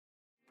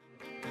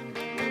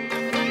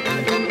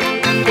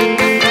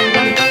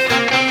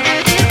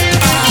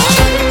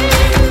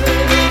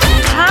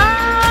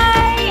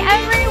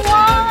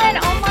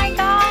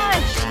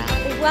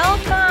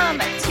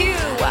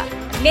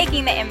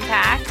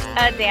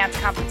a dance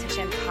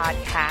competition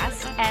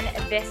podcast, and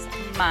this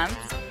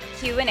month's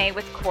Q&A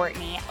with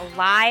Courtney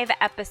live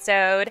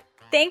episode.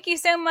 Thank you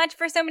so much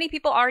for so many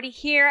people already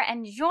here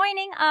and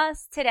joining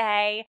us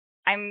today.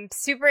 I'm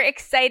super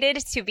excited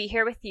to be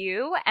here with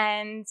you,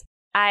 and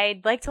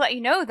I'd like to let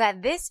you know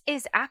that this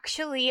is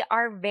actually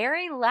our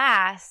very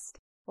last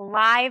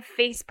live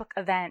Facebook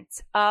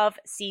event of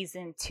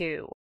season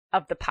 2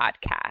 of the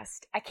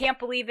podcast. I can't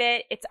believe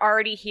it. It's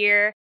already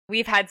here.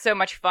 We've had so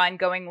much fun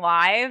going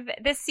live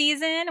this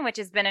season, which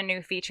has been a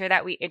new feature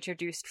that we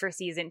introduced for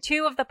season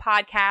 2 of the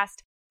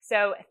podcast.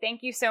 So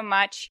thank you so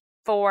much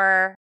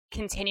for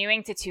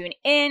continuing to tune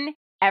in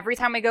every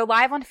time we go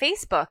live on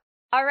Facebook.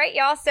 All right,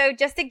 y'all. So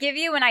just to give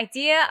you an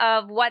idea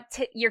of what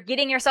you're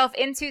getting yourself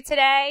into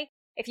today,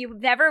 if you've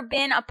never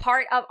been a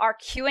part of our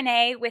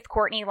Q&A with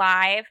Courtney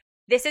Live,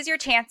 this is your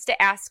chance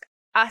to ask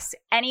us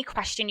any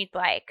question you'd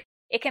like.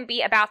 It can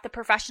be about the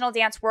professional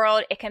dance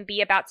world. It can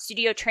be about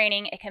studio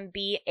training. It can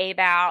be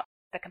about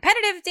the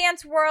competitive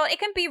dance world. It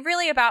can be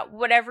really about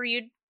whatever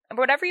you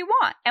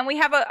want. And we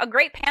have a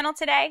great panel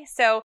today.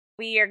 So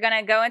we are going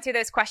to go into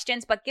those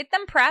questions, but get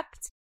them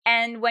prepped.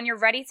 And when you're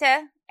ready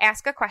to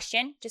ask a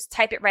question, just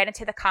type it right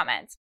into the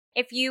comments.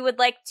 If you would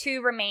like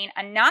to remain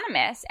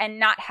anonymous and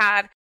not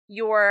have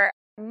your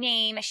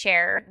name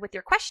shared with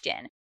your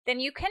question, then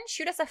you can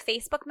shoot us a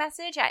Facebook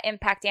message at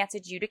Impact Dance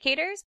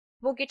Adjudicators.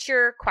 We'll get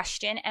your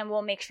question and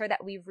we'll make sure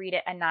that we read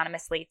it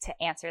anonymously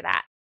to answer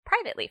that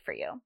privately for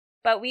you.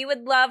 But we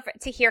would love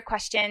to hear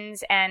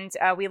questions, and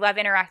we love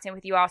interacting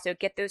with you all. So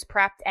get those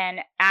prepped and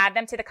add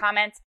them to the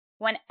comments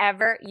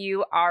whenever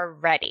you are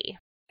ready.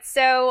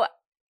 So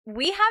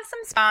we have some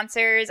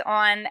sponsors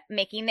on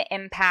Making the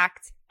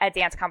Impact a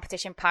Dance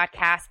Competition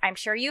podcast. I'm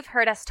sure you've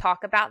heard us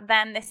talk about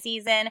them this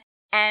season,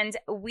 and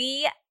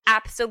we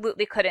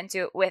absolutely couldn't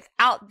do it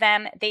without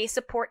them. They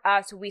support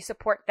us, we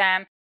support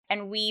them,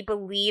 and we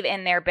believe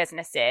in their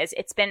businesses.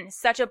 It's been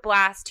such a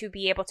blast to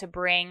be able to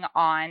bring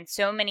on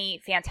so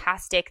many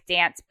fantastic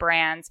dance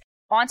brands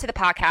onto the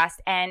podcast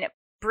and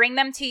bring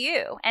them to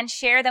you and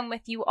share them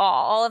with you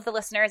all of the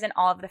listeners and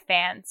all of the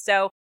fans.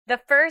 So the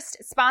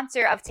first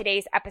sponsor of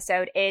today's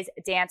episode is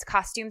Dance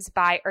Costumes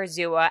by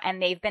Urzua, and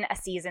they've been a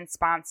season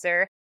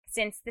sponsor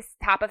since the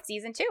top of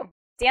season 2.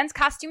 Dance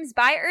Costumes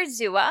by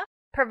Urzua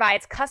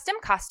provides custom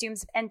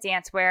costumes and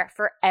dancewear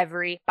for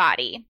every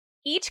body.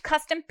 Each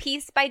custom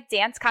piece by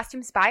Dance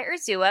Costumes by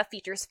Urzua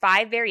features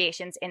 5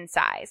 variations in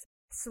size: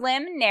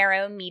 slim,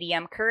 narrow,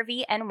 medium,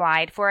 curvy, and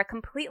wide for a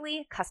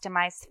completely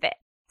customized fit.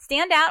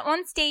 Stand out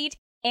on stage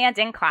and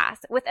in class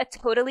with a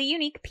totally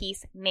unique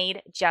piece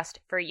made just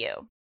for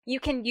you.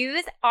 You can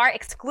use our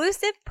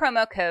exclusive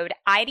promo code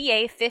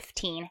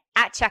IDA15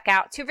 at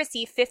checkout to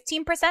receive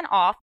 15%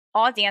 off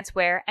all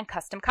dancewear and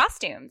custom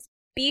costumes.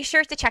 Be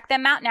sure to check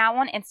them out now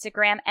on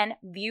Instagram and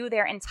view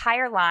their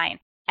entire line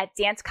at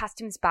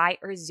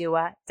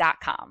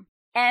dancecostumesbyurzua.com.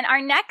 And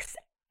our next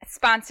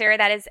sponsor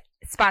that is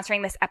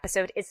sponsoring this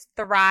episode is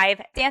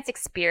Thrive Dance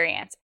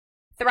Experience.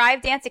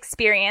 Thrive Dance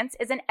Experience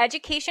is an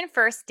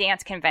education-first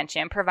dance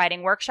convention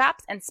providing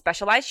workshops and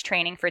specialized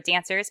training for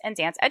dancers and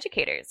dance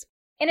educators.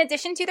 In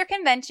addition to their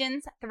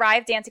conventions,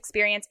 Thrive Dance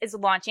Experience is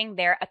launching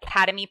their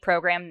Academy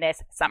program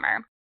this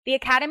summer. The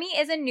Academy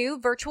is a new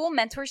virtual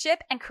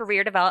mentorship and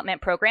career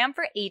development program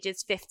for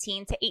ages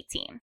 15 to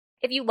 18.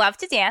 If you love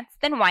to dance,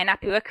 then why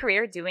not do a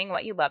career doing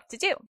what you love to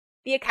do?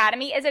 The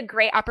Academy is a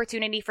great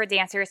opportunity for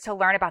dancers to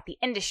learn about the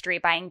industry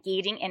by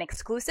engaging in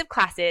exclusive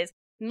classes,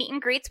 meet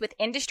and greets with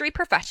industry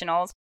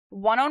professionals,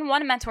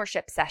 one-on-one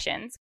mentorship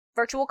sessions,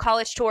 virtual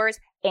college tours,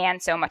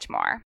 and so much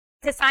more.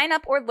 To sign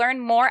up or learn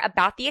more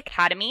about the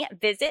Academy,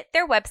 visit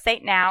their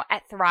website now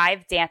at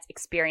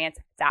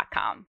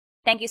thrivedanceexperience.com.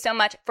 Thank you so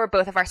much for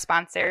both of our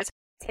sponsors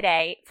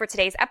today for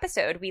today's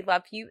episode. We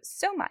love you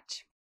so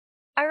much.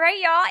 All right,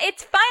 y'all,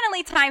 it's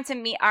finally time to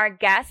meet our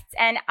guests.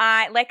 And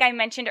like I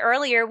mentioned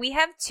earlier, we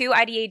have 2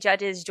 IDA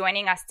judges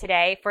joining us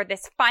today for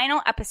this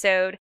final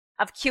episode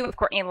of Q with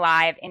Courtney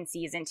Live in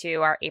season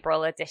 2, our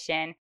April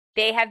edition.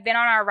 They have been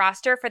on our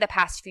roster for the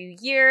past few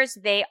years.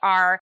 They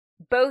are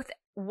both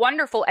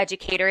wonderful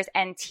educators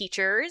and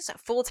teachers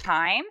full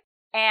time,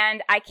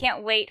 and I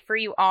can't wait for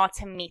you all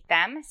to meet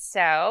them.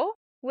 So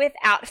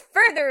without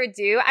further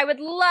ado, I would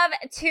love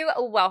to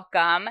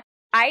welcome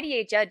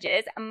IDA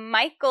judges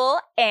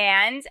Michael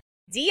and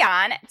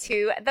Dion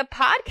to the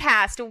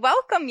podcast.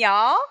 Welcome,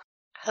 y'all.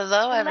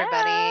 Hello,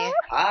 everybody.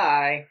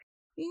 Hi.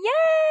 Yay!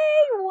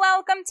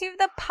 Welcome to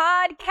the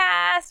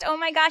podcast. Oh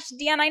my gosh,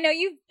 Dion, I know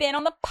you've been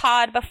on the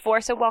pod before,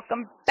 so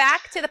welcome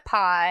back to the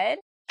pod.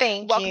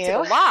 Welcome to the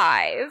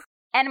live.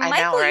 And I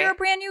Michael, know, right? you're a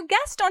brand new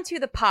guest onto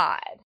the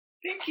pod.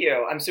 Thank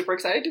you. I'm super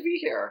excited to be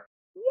here.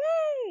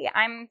 Yay!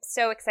 I'm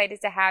so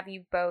excited to have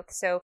you both.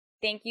 So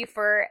thank you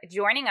for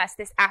joining us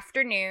this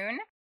afternoon.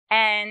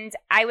 And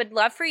I would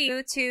love for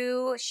you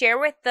to share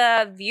with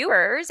the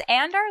viewers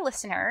and our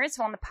listeners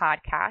on the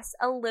podcast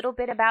a little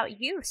bit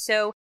about you.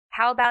 So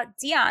how about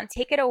Dion?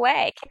 Take it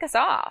away. Kick us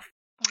off.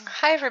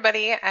 Hi,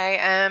 everybody. I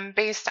am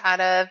based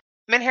out of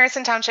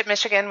Mid-Harrison Township,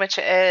 Michigan, which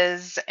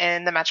is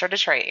in the Metro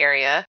Detroit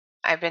area.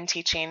 I've been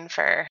teaching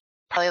for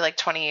probably like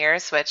 20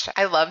 years, which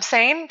I love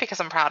saying because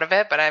I'm proud of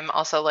it, but I'm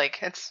also like,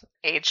 it's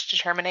age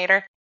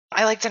determinator.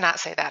 I like to not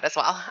say that as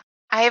well.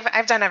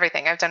 I've done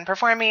everything. I've done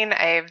performing.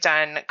 I've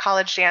done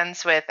college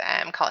dance with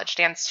college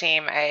dance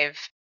team. I've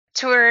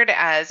toured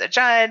as a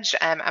judge.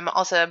 I'm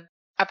also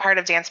a part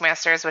of Dance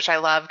Masters, which I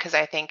love because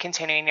I think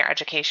continuing your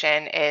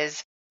education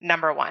is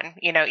number one.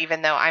 You know,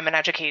 even though I'm an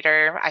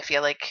educator, I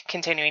feel like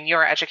continuing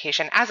your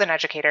education as an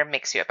educator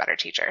makes you a better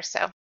teacher.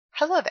 So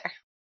hello there.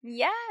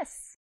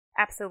 Yes,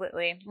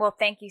 absolutely. Well,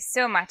 thank you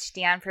so much,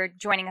 Deanne, for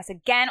joining us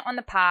again on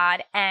the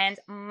pod. And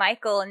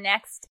Michael,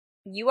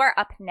 you are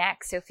up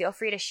next. So feel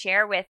free to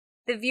share with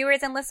the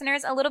viewers and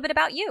listeners a little bit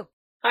about you.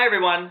 Hi,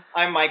 everyone.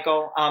 I'm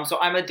Michael. So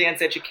I'm a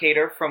dance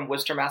educator from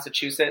Worcester,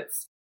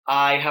 Massachusetts.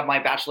 I have my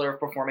Bachelor of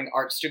Performing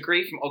Arts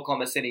degree from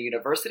Oklahoma City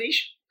University.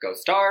 Go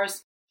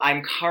Stars.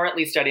 I'm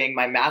currently studying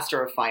my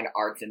Master of Fine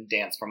Arts in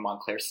Dance from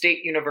Montclair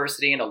State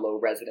University in a low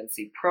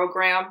residency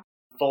program.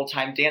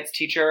 Full-time dance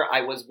teacher.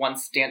 I was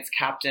once dance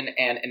captain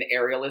and an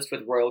aerialist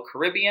with Royal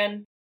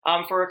Caribbean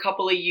for a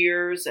couple of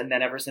years. And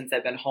then ever since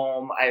I've been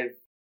home, I've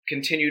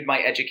continued my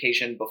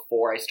education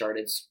before I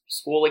started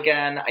school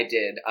again. I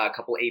did a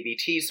couple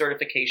ABT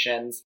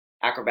certifications,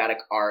 acrobatic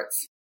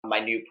arts. My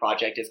new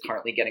project is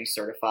currently getting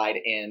certified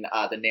in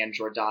the Nan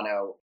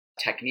Giordano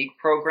technique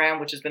program,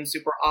 which has been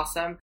super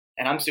awesome.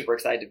 And I'm super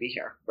excited to be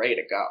here, ready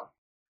to go.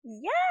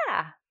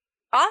 Yeah,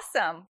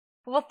 awesome.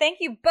 Well, thank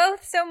you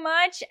both so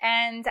much.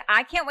 And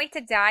I can't wait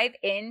to dive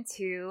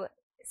into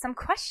some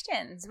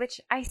questions,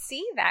 which I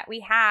see that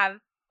we have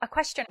a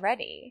question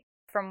ready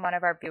from one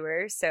of our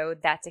viewers. So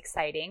that's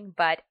exciting.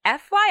 But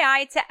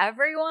FYI to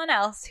everyone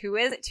else who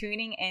is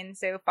tuning in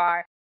so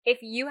far, if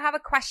you have a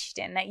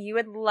question that you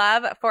would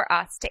love for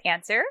us to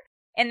answer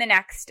in the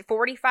next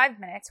 45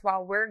 minutes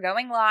while we're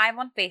going live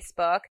on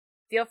Facebook,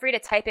 feel free to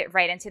type it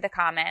right into the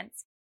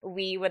comments.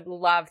 We would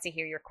love to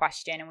hear your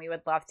question and we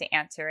would love to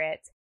answer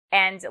it.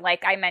 And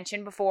like I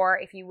mentioned before,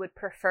 if you would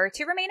prefer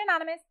to remain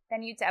anonymous,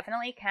 then you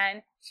definitely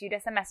can shoot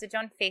us a message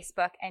on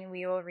Facebook and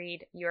we will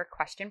read your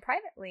question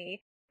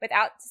privately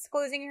without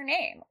disclosing your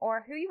name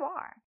or who you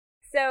are.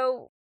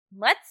 So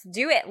let's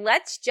do it.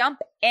 Let's jump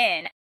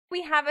in.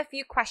 We have a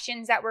few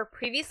questions that were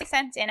previously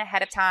sent in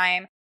ahead of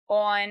time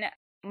on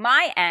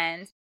my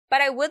end,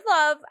 but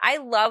I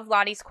love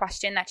Lottie's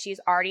question that she's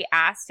already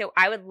asked. So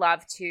I would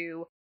love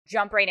to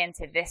jump right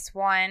into this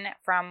one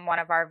from one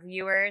of our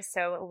viewers.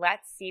 So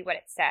let's see what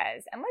it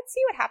says. And let's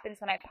see what happens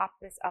when I pop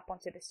this up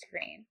onto the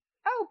screen.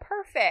 Oh,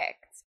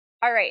 perfect.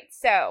 All right.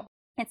 So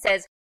it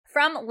says,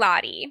 from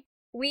Lottie,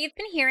 we've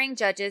been hearing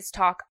judges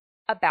talk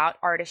about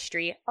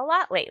artistry a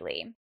lot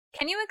lately.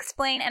 Can you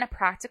explain in a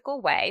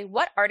practical way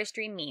what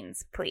artistry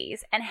means,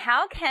 please? And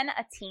how can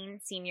a teen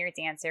senior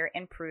dancer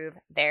improve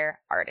their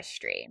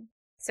artistry?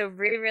 So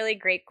really, really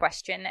great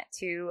question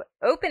to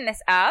open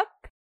this up.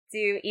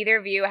 Do either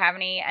of you have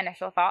any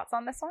initial thoughts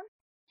on this one?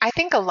 I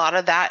think a lot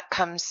of that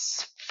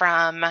comes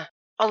from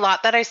a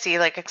lot that I see,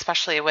 like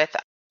especially with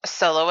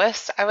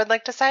soloists, I would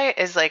like to say,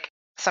 is like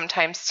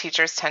sometimes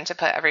teachers tend to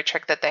put every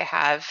trick that they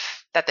have,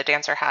 that the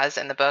dancer has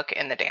in the book,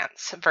 in the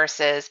dance,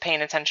 versus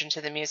paying attention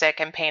to the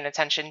music and paying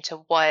attention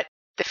to what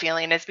the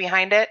feeling is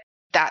behind it.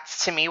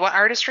 That's to me what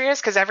artistry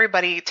is, because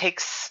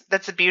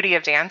that's the beauty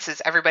of dance,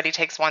 is everybody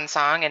takes one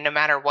song, and no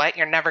matter what,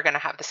 you're never going to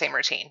have the same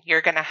routine.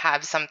 You're going to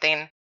have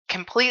something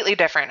completely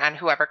different on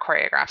whoever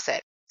choreographs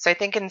it. So I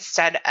think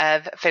instead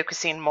of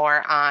focusing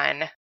more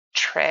on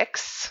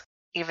tricks,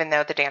 even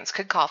though the dance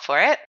could call for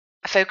it,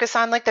 focus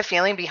on like the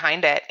feeling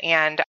behind it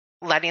and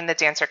letting the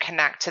dancer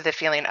connect to the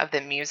feeling of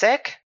the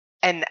music,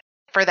 and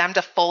for them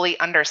to fully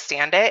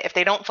understand it. If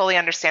they don't fully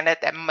understand it,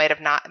 that might have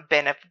not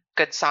been a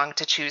good song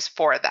to choose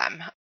for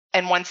them.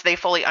 And once they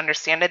fully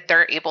understand it,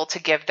 they're able to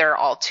give their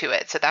all to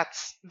it. So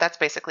that's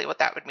basically what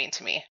that would mean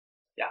to me.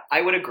 Yeah,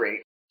 I would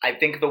agree. I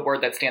think the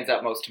word that stands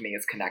out most to me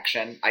is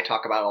connection. I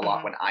talk about a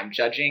lot when I'm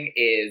judging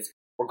is,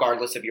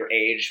 regardless of your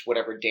age,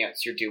 whatever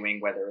dance you're doing,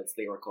 whether it's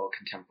lyrical,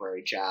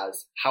 contemporary,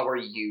 jazz, how are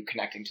you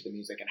connecting to the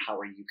music and how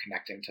are you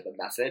connecting to the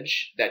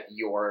message that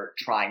you're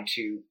trying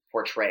to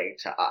portray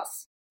to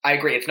us? I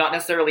agree. It's not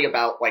necessarily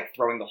about like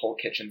throwing the whole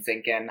kitchen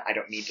sink in. I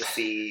don't need to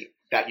see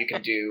that you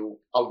can do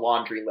a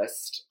laundry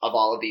list of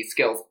all of these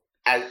skills,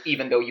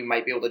 even though you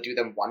might be able to do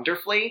them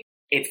wonderfully.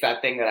 It's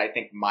that thing that I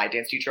think my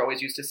dance teacher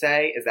always used to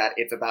say, is that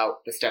it's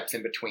about the steps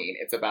in between.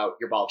 It's about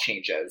your ball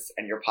changes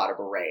and your pas de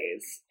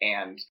bourrées,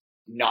 and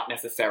not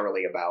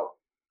necessarily about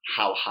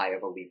how high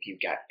of a leap you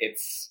get.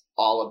 It's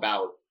all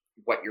about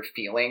what you're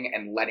feeling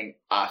and letting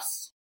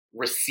us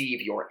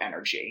receive your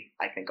energy.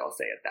 I think I'll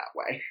say it that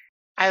way.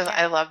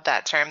 I love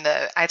that term.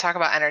 I talk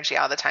about energy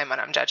all the time when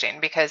I'm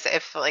judging, because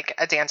if like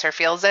a dancer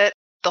feels it,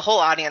 the whole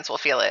audience will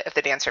feel it. If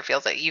the dancer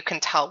feels it, you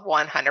can tell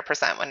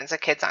 100% when it's a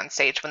kid's on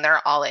stage, when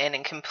they're all in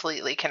and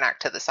completely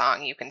connect to the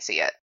song, you can see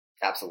it.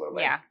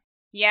 Absolutely.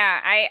 Yeah,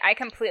 I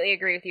completely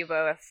agree with you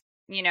both.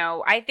 You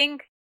know, I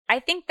think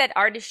that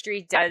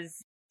artistry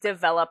does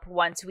develop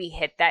once we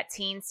hit that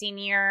teen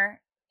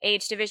senior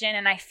age division.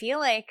 And I feel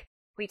like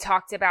we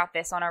talked about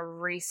this on a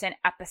recent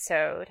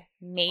episode.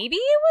 Maybe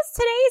it was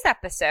today's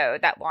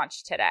episode that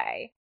launched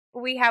today,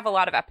 we have a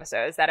lot of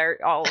episodes that are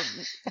all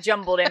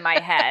jumbled in my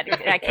head.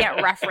 I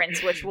can't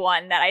reference which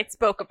one that I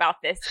spoke about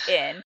this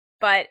in.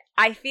 But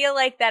I feel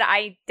like that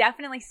I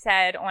definitely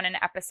said on an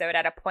episode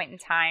at a point in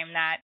time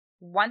that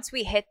once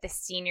we hit the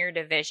senior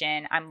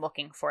division, I'm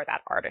looking for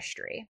that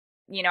artistry.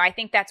 You know, I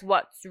think that's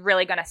what's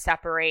really going to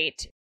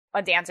separate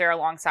a dancer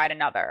alongside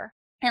another.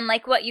 And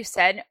like what you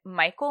said,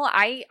 Michael,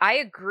 I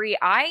agree.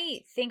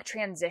 I think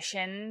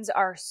transitions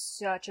are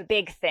such a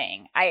big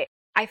thing.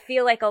 I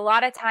feel like a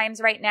lot of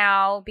times right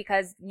now,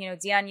 because, you know,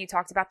 Dion, you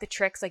talked about the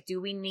tricks, like, do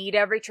we need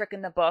every trick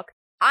in the book?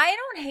 I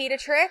don't hate a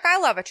trick. I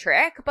love a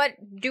trick, but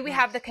do we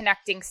have the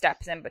connecting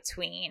steps in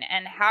between?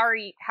 And how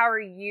are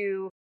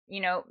you,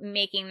 you know,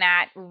 making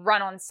that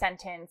run-on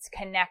sentence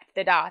connect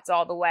the dots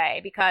all the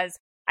way? Because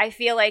I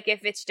feel like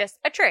if it's just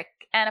a trick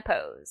and a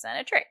pose and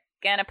a trick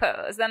and a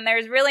pose, then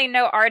there's really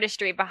no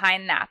artistry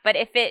behind that. But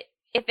if it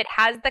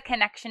has the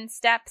connection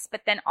steps,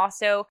 but then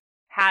also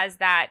has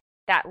that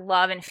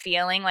love and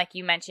feeling, like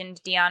you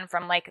mentioned, Dion,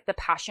 from like the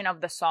passion of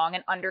the song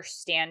and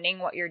understanding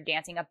what you're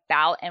dancing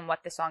about and what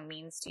the song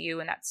means to you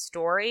and that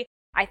story,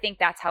 I think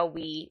that's how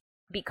we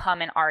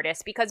become an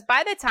artist. Because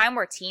by the time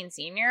we're teen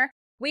senior,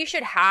 we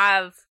should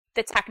have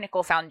the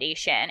technical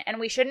foundation, and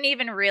we shouldn't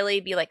even really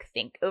be like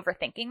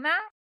overthinking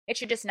that. It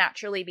should just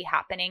naturally be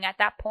happening at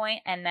that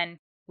point, and then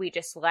we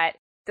just let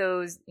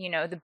those, you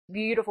know, the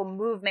beautiful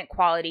movement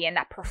quality and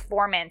that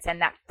performance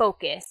and that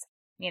focus,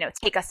 you know,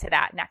 take us to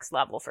that next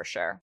level for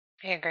sure.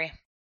 I agree.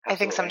 Absolutely. I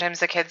think sometimes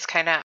the kids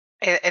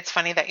it's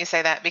funny that you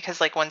say that,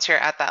 because like once you're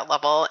at that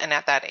level and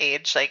at that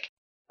age, like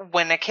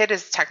when a kid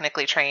is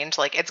technically trained,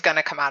 like it's going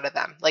to come out of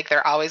them. Like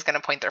they're always going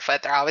to point their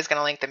foot. They're always going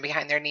to lengthen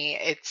behind their knee.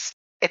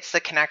 It's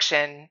the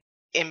connection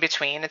in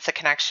between. It's the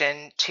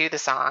connection to the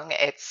song.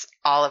 It's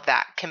all of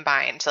that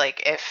combined.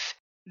 Like if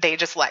they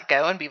just let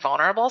go and be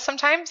vulnerable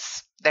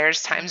sometimes,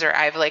 there's times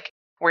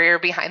where you're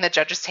behind the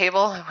judges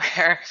table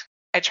where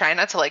I try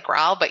not to like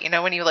growl, but you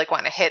know, when you like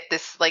want to hit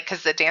this, like,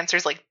 cause the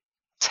dancer's like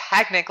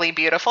technically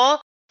beautiful,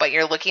 but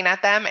you're looking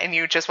at them and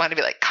you just want to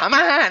be like, come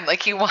on,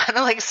 like you want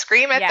to like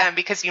scream at them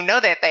because you know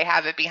that they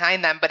have it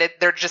behind them, but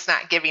they're just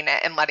not giving it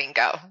and letting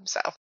go. So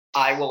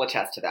I will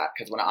attest to that,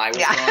 because when I was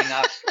growing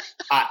up,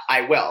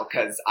 I will,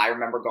 because I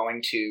remember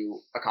going to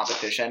a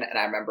competition and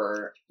I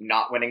remember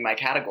not winning my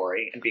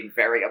category and being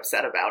very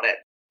upset about it.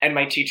 And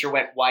my teacher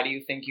went, "Why do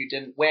you think you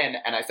didn't win?"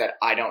 And I said,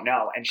 "I don't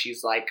know." And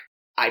she's like,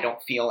 "I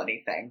don't feel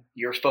anything.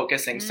 You're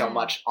focusing so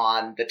much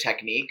on the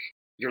technique,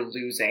 you're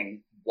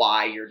losing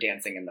why you're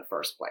dancing in the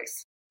first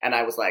place." And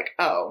I was like,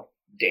 oh,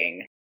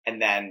 ding.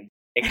 And then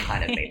it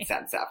kind of made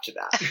sense after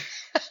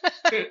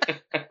that.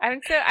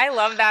 I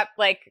love that.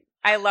 Like,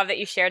 I love that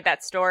you shared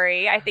that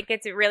story. I think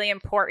it's really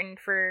important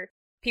for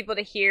people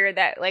to hear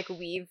that, like,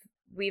 we've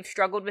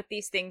struggled with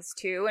these things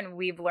too, and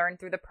we've learned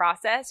through the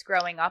process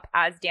growing up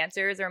as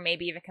dancers or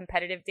maybe even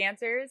competitive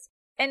dancers.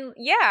 And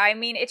yeah, I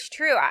mean, it's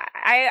true.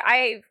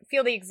 I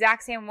feel the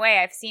exact same way.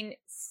 I've seen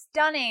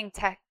stunning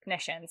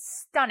technicians,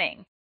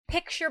 stunning,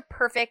 picture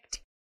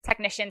perfect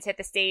technicians hit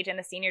the stage in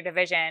the senior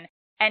division.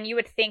 And you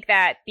would think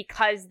that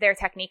because their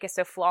technique is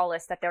so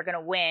flawless that they're going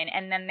to win.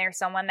 And then there's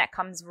someone that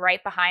comes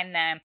right behind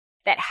them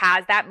that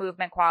has that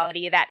movement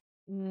quality, that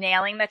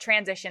nailing the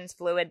transitions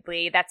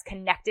fluidly, that's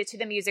connected to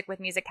the music with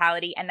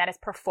musicality, and that is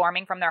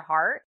performing from their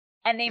heart.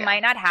 And they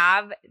might not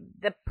have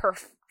the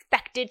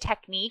perfected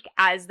technique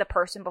as the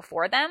person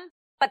before them,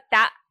 but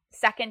that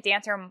second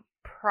dancer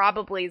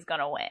probably is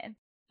going to win.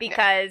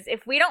 Because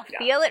if we don't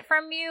feel it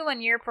from you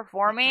when you're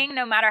performing,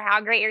 no matter how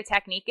great your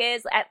technique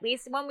is, at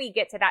least when we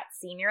get to that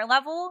senior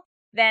level,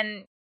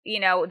 then, you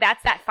know,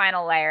 that's that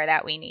final layer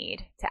that we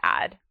need to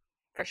add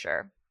for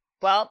sure.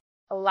 Well,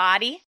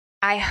 Lottie,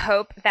 I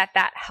hope that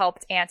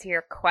helped answer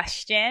your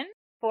question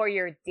for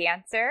your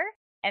dancer.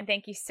 And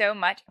thank you so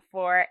much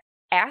for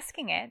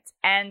asking it.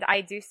 And I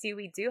do see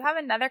we do have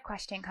another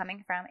question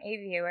coming from a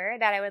viewer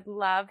that I would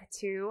love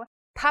to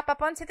pop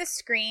up onto the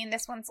screen.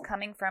 This one's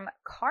coming from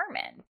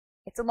Carmen.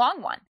 It's a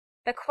long one.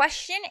 The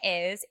question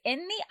is,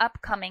 in the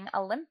upcoming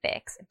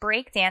Olympics,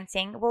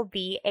 breakdancing will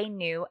be a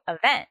new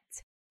event.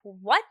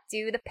 What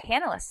do the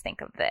panelists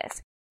think of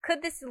this?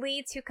 Could this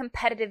lead to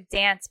competitive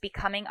dance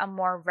becoming a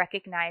more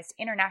recognized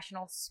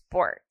international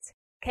sport?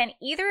 Can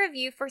either of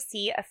you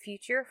foresee a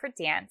future for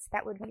dance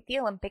that would meet the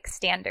Olympic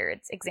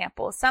standards?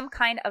 Example, some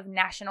kind of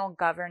national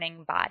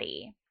governing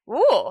body.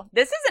 Ooh,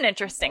 this is an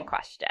interesting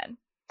question.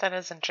 That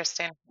is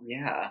interesting.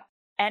 Yeah.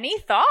 Any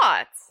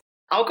thoughts?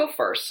 I'll go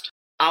first.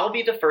 I'll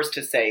be the first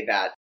to say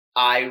that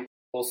I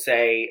will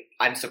say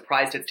I'm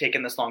surprised it's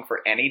taken this long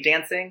for any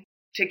dancing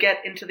to get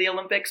into the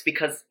Olympics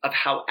because of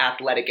how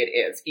athletic it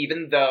is.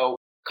 Even though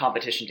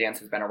competition dance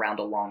has been around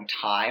a long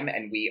time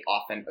and we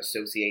often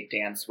associate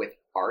dance with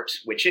art,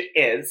 which it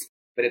is,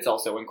 but it's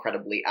also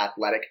incredibly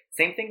athletic.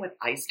 Same thing with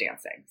ice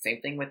dancing. Same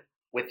thing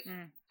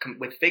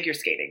with figure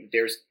skating.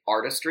 There's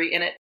artistry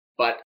in it,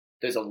 but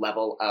there's a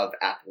level of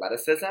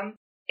athleticism.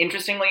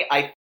 Interestingly,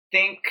 I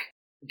think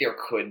there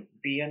could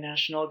be a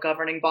national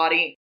governing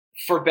body,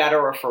 for better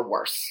or for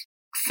worse.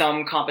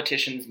 Some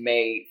competitions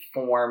may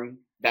form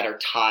that are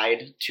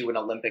tied to an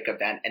Olympic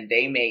event, and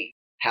they may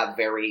have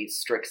very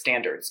strict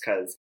standards,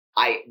 because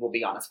I will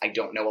be honest, I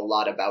don't know a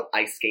lot about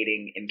ice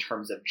skating in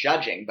terms of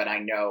judging, but I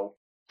know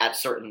at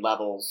certain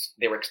levels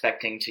they were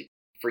expecting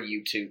for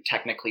you to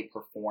technically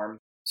perform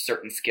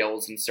certain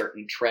skills and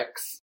certain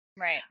tricks.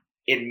 Right.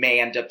 It may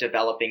end up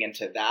developing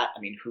into that. I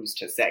mean, who's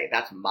to say?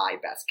 That's my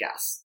best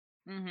guess.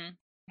 Mm-hmm.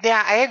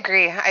 Yeah, I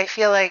agree. I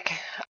feel like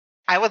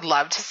I would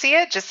love to see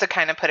it just to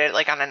kind of put it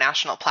like on a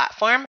national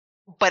platform,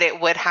 but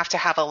it would have to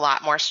have a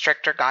lot more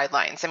stricter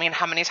guidelines. I mean,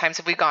 how many times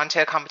have we gone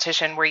to a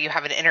competition where you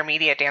have an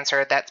intermediate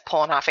dancer that's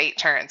pulling off 8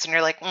 turns and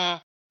you're like,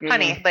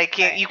 honey, like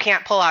Right. you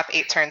can't pull off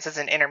 8 turns as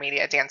an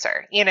intermediate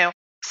dancer, you know?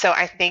 So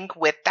I think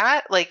with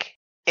that, like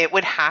it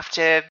would have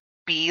to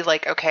be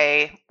like,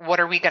 okay, what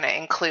are we going to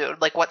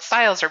include? Like what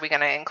styles are we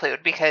going to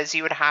include? Because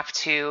you would have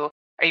to,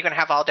 are you going to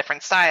have all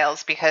different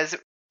styles? Because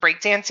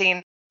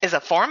breakdancing is a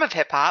form of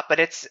hip hop, but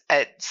it's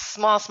a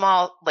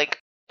small like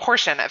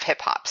portion of hip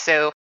hop.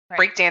 So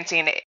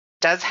breakdancing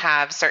does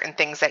have certain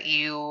things that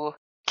you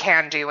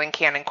can do and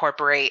can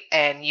incorporate,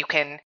 and you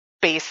can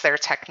base their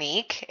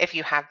technique if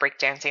you have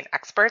breakdancing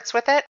experts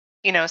with it.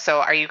 You know, so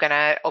are you going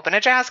to open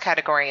a jazz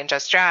category and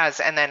just jazz?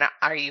 And then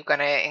are you going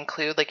to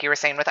include, like you were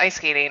saying with ice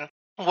skating,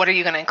 what are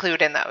you going to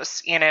include in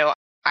those? You know,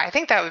 I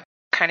think that would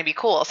kind of be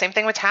cool. Same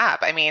thing with tap.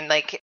 I mean,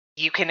 like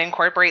you can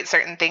incorporate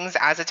certain things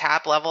as a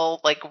tap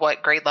level, like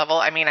what grade level?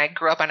 I mean, I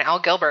grew up on Al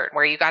Gilbert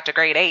where you got to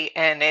grade 8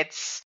 and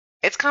it's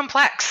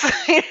complex,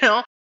 you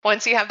know?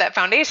 Once you have that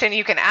foundation,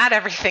 you can add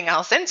everything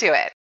else into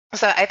it.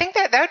 So I think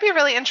that would be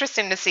really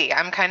interesting to see.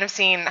 I'm kind of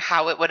seeing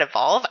how it would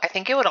evolve. I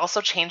think it would also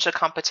change the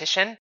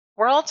competition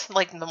world,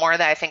 like the more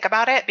that I think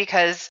about it,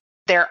 because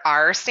there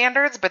are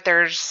standards, but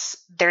there's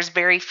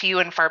very few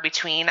and far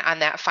between on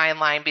that fine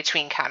line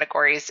between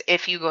categories.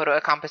 If you go to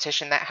a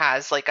competition that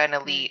has like an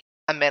elite,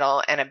 a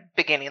middle, and a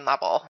beginning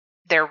level,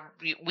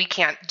 we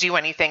can't do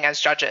anything as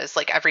judges.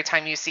 Like every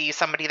time you see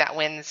somebody that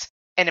wins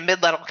in a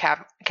mid-level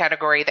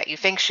category that you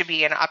think should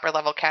be in an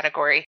upper-level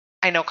category,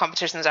 I know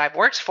competitions I've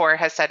worked for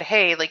has said,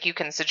 hey, like you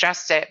can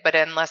suggest it, but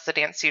unless the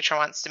dance teacher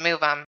wants to move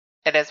them,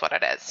 it is what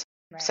it is.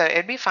 Right. So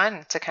it'd be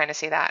fun to kind of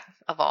see that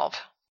evolve.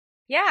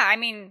 Yeah, I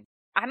mean,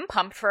 I'm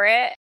pumped for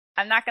it.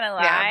 I'm not going to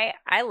lie. Yeah.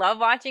 I love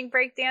watching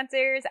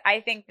breakdancers.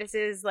 I think this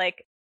is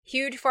like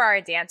huge for our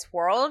dance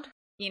world,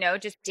 you know,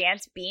 just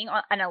dance being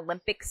an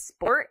Olympic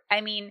sport.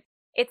 I mean,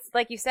 it's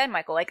like you said,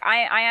 Michael, like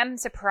I am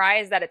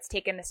surprised that it's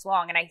taken this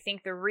long. And I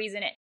think the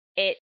reason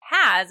it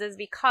has is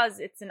because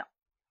it's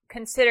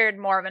considered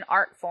more of an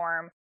art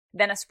form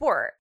than a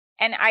sport.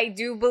 And I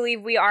do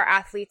believe we are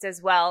athletes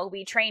as well.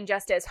 We train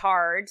just as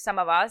hard, some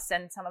of us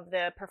and some of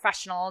the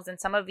professionals and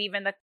some of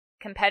even the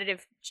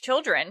competitive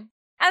children,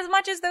 as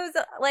much as those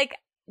like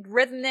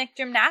rhythmic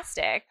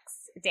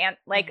gymnastics dance,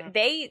 like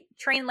they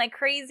train like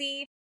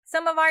crazy.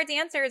 Some of our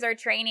dancers are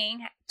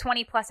training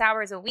 20 plus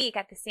hours a week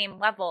at the same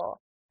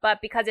level. But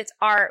because it's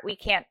art, we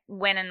can't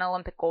win an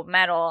Olympic gold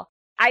medal.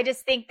 I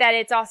just think that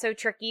it's also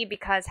tricky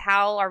because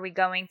how are we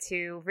going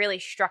to really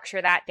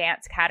structure that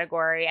dance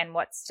category and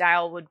what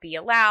style would be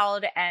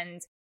allowed?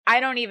 And I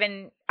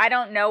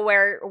don't know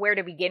where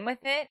to begin with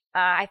it.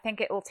 I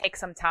think it will take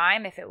some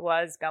time if it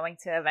was going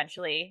to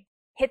eventually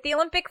hit the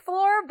Olympic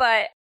floor,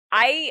 but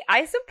I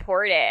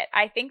support it.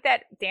 I think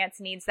that dance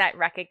needs that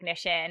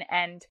recognition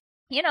and,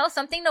 you know,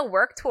 something to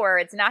work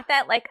towards. Not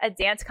that like a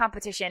dance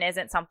competition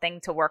isn't something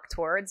to work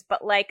towards,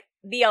 but like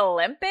the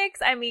Olympics,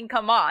 I mean,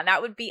 come on,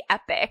 that would be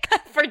epic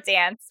for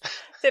dance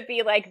to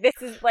be like, this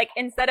is like,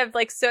 instead of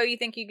like, so you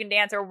think you can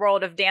dance or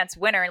World of Dance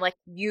winner, like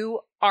you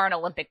are an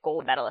Olympic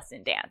gold medalist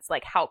in dance.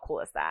 Like how cool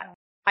is that?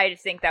 I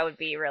just think that would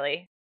be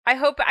really, I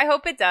hope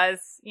it does,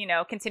 you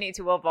know, continue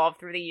to evolve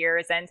through the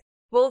years, and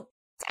we'll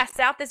test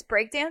out this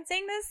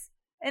breakdancing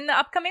in the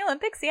upcoming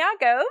Olympics, see how it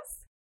goes.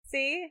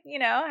 See, you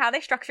know, how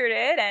they structured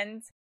it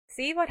and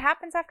see what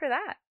happens after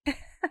that.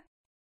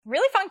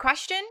 Really fun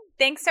question.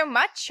 Thanks so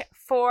much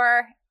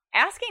for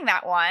asking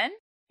that one.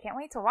 Can't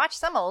wait to watch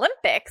some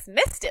Olympics.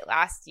 Missed it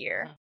last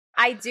year.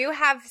 I do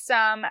have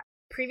some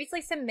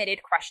previously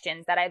submitted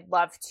questions that I'd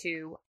love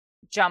to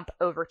jump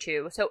over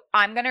to. So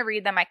I'm going to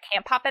read them. I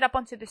can't pop it up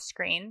onto the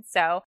screen.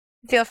 So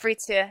feel free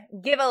to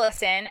give a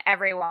listen,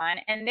 everyone.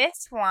 And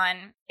this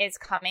one is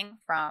coming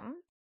from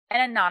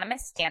an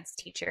anonymous dance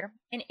teacher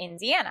in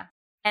Indiana.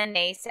 And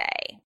they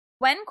say,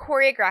 when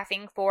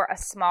choreographing for a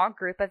small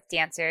group of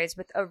dancers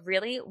with a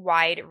really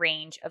wide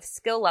range of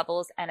skill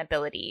levels and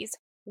abilities,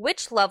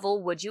 which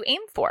level would you aim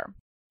for?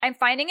 I'm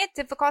finding it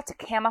difficult to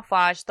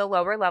camouflage the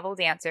lower level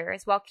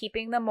dancers while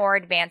keeping the more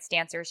advanced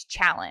dancers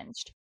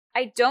challenged.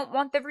 I don't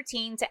want the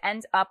routine to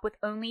end up with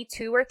only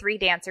 2 or 3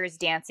 dancers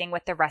dancing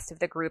with the rest of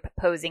the group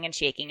posing and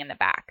shaking in the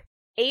back.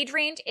 Age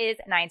range is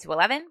 9 to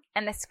 11,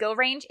 and the skill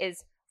range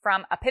is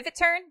from a pivot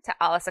turn to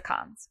a la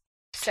seconds.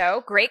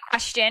 So, great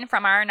question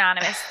from our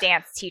anonymous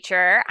dance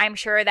teacher. I'm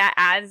sure that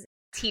as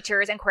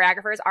teachers and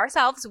choreographers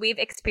ourselves, we've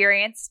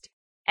experienced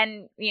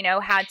and, you know,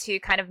 had to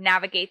kind of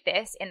navigate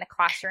this in the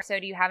classroom. So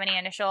do you have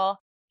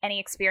any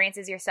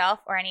experiences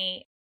yourself or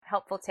any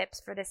helpful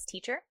tips for this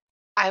teacher?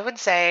 I would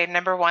say,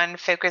 number one,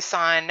 focus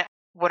on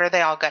what are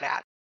they all good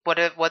at?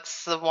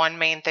 what's the one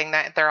main thing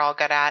that they're all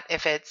good at?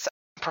 If it's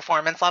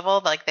performance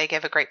level, like they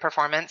give a great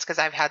performance, because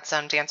I've had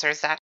some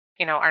dancers that,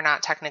 are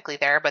not technically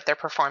there, but their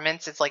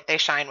performance is like they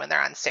shine when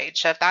they're on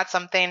stage. So if that's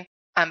something,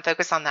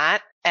 focus on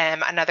that.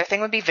 Another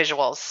thing would be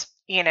visuals,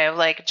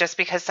 like just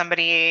because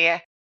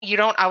you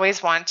don't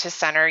always want to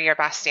center your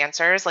best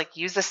dancers, like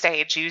use the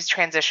stage, use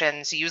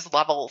transitions, use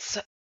levels.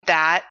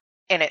 That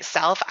in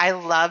itself, I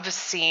love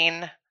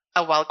seeing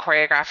a well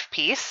choreographed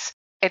piece.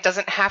 It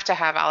doesn't have to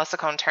have Alice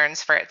Acone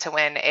turns for it to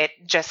win. It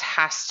just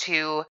has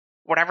to,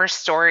 whatever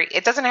story,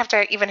 it doesn't have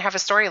to even have a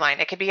storyline.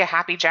 It could be a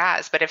happy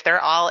jazz, but if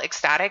they're all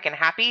ecstatic and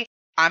happy,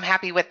 I'm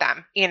happy with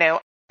them,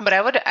 But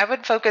I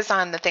would focus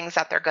on the things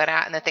that they're good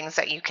at and the things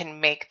that you can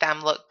make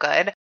them look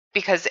good.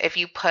 Because if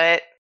you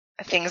put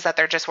things that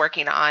they're just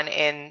working on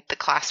in the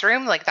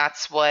classroom, like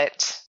that's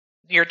what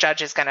your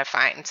judge is going to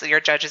find. So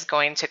your judge is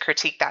going to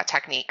critique that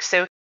technique.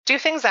 So do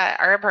things that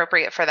are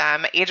appropriate for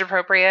them, age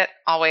appropriate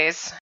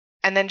always.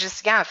 And then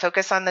just,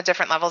 focus on the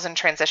different levels and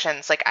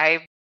transitions. Like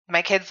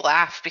my kids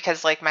laugh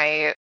because like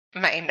my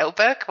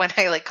notebook, when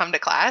I like come to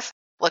class,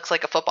 looks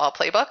like a football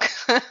playbook.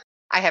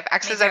 I have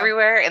X's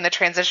everywhere in the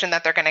transition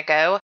that they're going to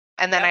go.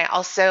 And then I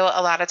also,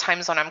 a lot of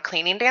times when I'm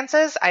cleaning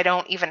dances, I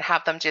don't even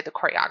have them do the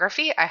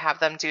choreography. I have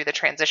them do the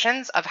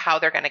transitions of how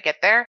they're going to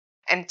get there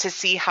and to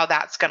see how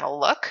that's going to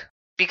look,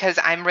 because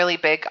I'm really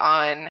big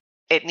on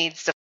it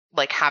needs to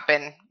like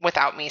happen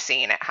without me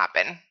seeing it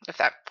happen.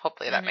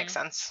 Hopefully that makes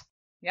sense.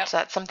 Yep. So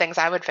that's some things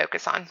I would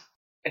focus on.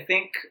 I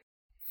think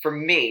for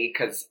me,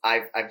 because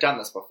I've done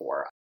this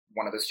before,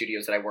 one of the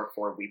studios that I work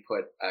for, we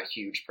put a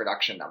huge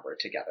production number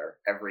together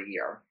every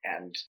year.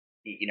 And,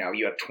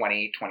 you have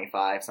 20,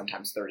 25,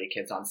 sometimes 30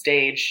 kids on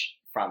stage,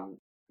 from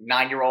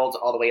 9-year-olds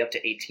all the way up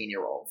to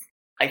 18-year-olds.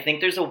 I think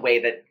there's a way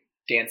that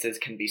dances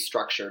can be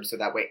structured so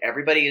that way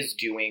everybody is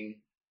doing,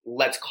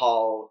 let's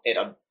call it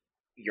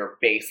your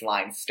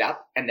baseline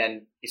step. And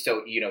then,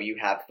 so, you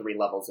have 3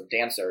 levels of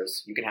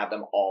dancers. You can have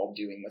them all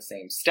doing the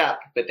same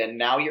step, but then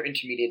now your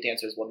intermediate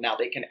dancers, well, now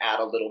they can add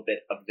a little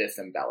bit of this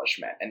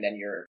embellishment. And then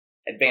your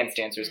advanced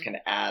dancers can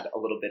add a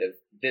little bit of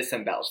this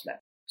embellishment.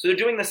 So they're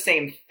doing the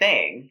same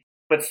thing,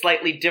 but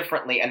slightly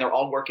differently, and they're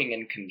all working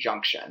in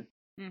conjunction.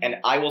 And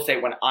I will say,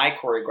 when I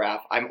choreograph,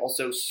 I'm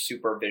also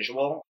super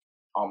visual.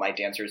 All my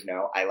dancers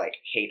know I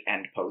hate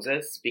end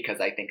poses because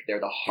I think they're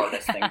the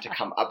hardest thing to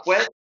come up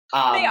with.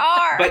 They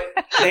are. But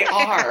they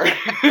are.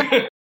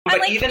 I'm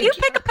like, you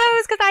pick a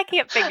pose because I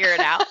can't figure it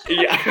out.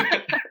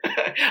 Yeah.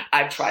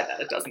 I've tried that.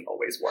 It doesn't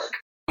always work.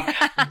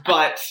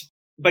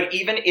 But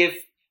even if,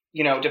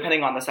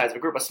 depending on the size of a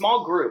group, a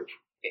small group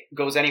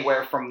goes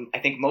anywhere from, I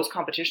think most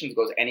competitions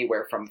goes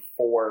anywhere from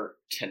 4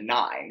 to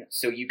 9.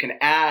 So you can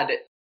add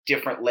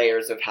different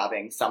layers of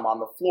having some on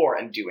the floor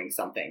and doing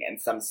something,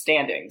 and some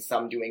standing,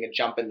 some doing a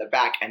jump in the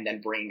back, and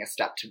then bringing a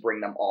step to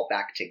bring them all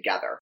back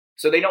together.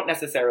 So they don't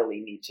necessarily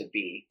need to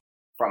be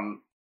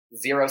from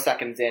 0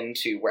 seconds in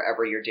to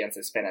wherever your dance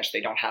is finished.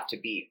 They don't have to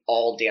be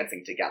all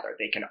dancing together.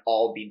 They can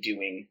all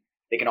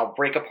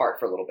break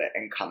apart for a little bit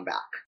and come back.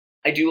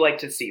 I do like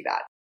to see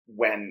that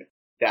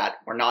that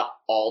we're not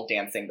all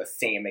dancing the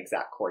same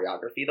exact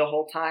choreography the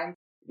whole time.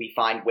 We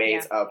find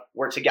ways of,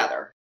 we're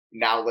together.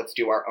 Now let's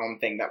do our own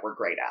thing that we're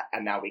great at.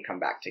 And now we come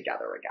back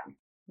together again.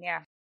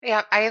 Yeah.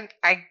 Yeah,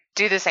 I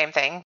do the same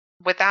thing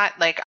with that.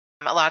 Like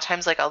a lot of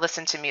times, like I'll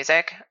listen to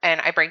music and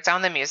I break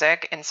down the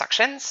music in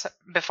sections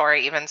before I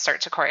even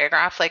start to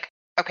choreograph. Like,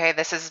 okay,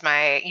 this is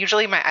I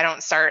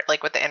don't start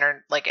like with the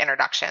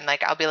introduction.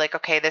 Like I'll be like,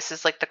 okay, this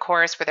is like the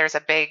chorus where there's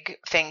a big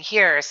thing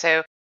here.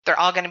 So they're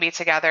all going to be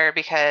together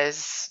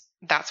because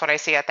that's what I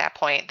see at that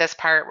point. This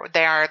part,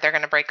 they're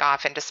going to break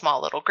off into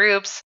small little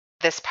groups.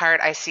 This part,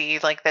 I see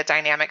like the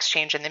dynamics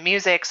change in the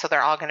music. So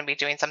they're all going to be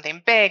doing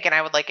something big, and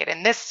I would like it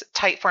in this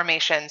tight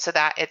formation so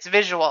that it's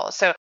visual.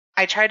 So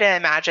I try to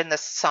imagine the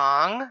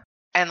song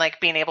and like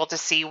being able to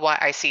see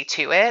what I see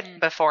to it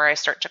before I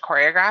start to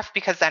choreograph,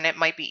 because then it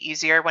might be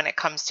easier when it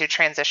comes to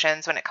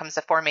transitions, when it comes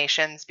to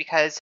formations,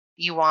 because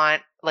you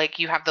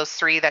have those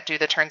 3 that do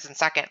the turns in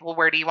second. Well,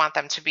 where do you want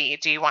them to be?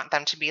 Do you want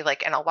them to be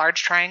like in a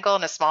large triangle,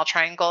 in a small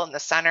triangle, in the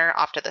center,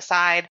 off to the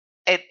side?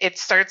 It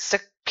starts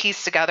to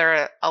piece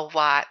together a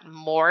lot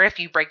more if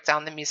you break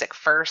down the music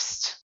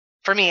first,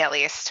 for me at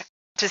least,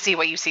 to see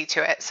what you see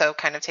to it. So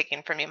kind of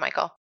taking from you,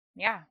 Michael.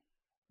 Yeah.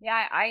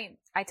 Yeah,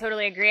 I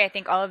totally agree. I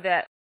think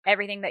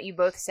everything that you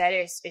both said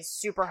is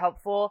super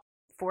helpful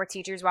for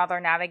teachers while they're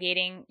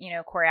navigating,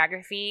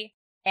 choreography.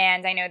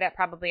 And I know that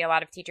probably a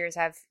lot of teachers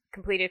have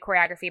completed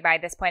choreography by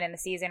this point in the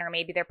season, or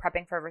maybe they're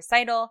prepping for a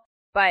recital,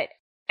 but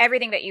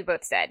everything that you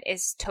both said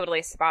is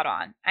totally spot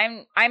on.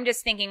 I'm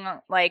just thinking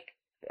like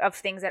of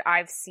things that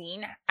I've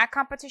seen at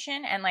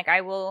competition, and like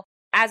I will,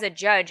 as a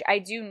judge, I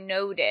do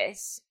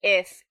notice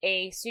if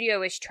a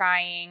studio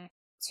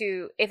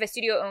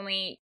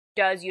only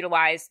does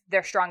utilize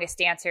their strongest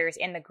dancers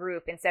in the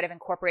group instead of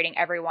incorporating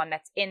everyone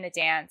that's in the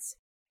dance.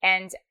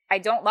 And I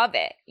don't love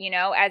it,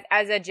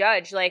 as a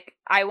judge, like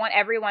I want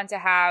everyone to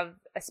have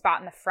a spot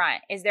in the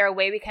front. Is there a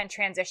way we can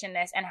transition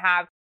this and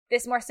have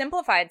this more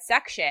simplified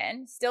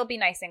section, still be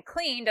nice and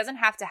clean, doesn't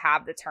have to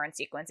have the turn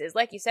sequences.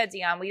 Like you said,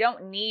 Dion, we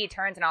don't need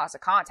turns and au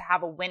sequant to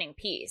have a winning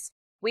piece.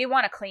 We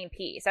want a clean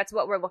piece. That's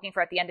what we're looking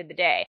for at the end of the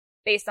day.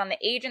 Based on the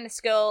age and the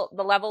skill,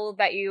 the level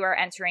that you are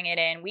entering it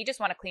in, we just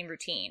want a clean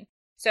routine.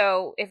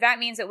 So if that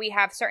means that we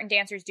have certain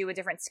dancers do a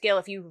different skill,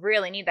 if you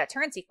really need that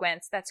turn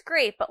sequence, that's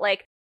great. But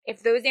like,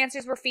 if those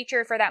dancers were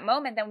featured for that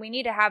moment, then we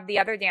need to have the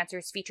other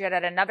dancers featured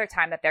at another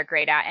time that they're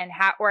great at, and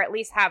or at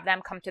least have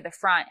them come to the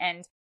front.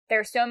 And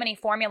there's so many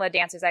formula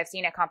dances I've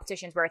seen at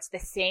competitions where it's the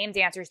same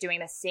dancers doing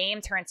the same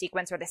turn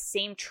sequence or the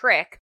same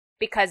trick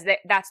because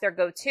that's their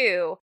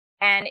go-to.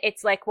 And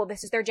it's like, well,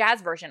 this is their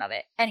jazz version of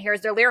it. And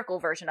here's their lyrical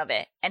version of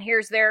it. And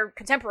here's their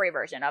contemporary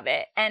version of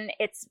it. And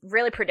it's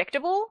really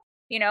predictable.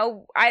 You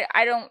know,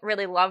 I don't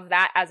really love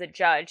that as a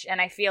judge. And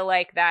I feel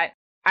like that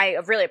I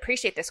really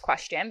appreciate this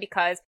question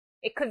because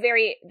it could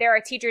vary. There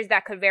are teachers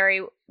that could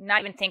not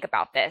even think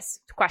about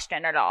this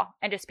question at all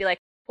and just be like,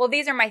 well,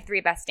 these are my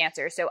 3 best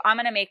dancers. So I'm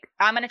going to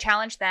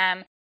challenge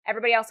them.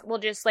 Everybody else will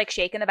just like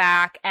shake in the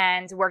back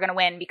and we're going to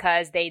win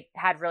because they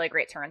had really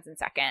great turns in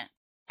second.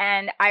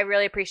 And I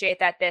really appreciate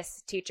that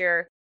this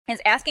teacher is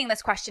asking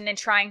this question and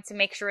trying to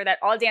make sure that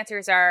all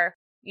dancers are,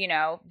 you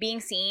know, being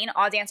seen.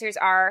 All dancers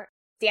are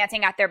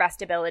dancing at their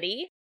best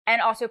ability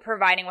and also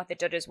providing what the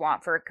judges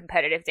want for a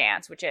competitive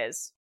dance, which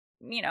is,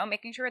 you know,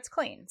 making sure it's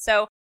clean.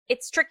 So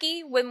it's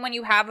tricky when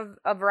you have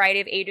a variety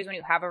of ages, when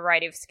you have a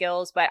variety of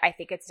skills, but I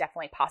think it's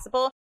definitely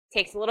possible. It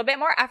takes a little bit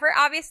more effort,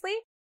 obviously,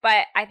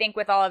 but I think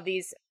with all of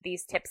these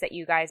tips that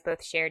you guys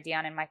both shared,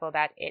 Dion and Michael,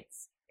 that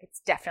it's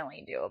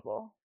definitely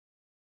doable.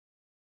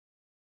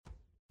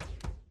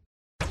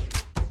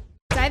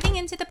 Diving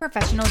into the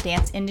professional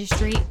dance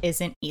industry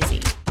isn't easy,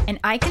 and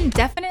I can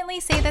definitely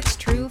say that's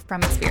true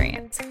from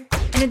experience.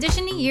 In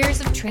addition to years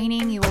of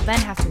training, you will then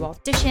have to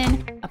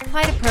audition,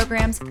 apply to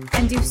programs,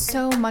 and do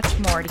so much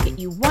more to get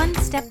you one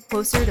step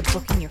closer to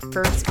booking your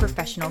first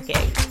professional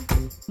gig.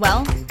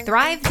 Well,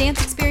 Thrive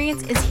Dance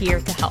Experience is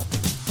here to help.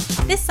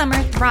 This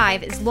summer,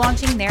 Thrive is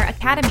launching their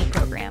Academy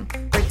program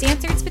for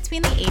dancers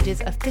between the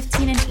ages of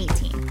 15 and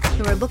 18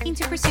 who are looking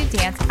to pursue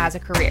dance as a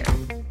career.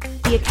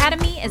 The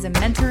Academy is a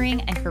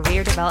mentoring and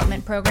career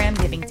development program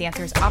giving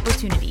dancers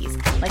opportunities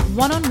like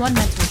one-on-one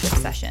mentorship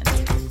sessions,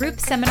 group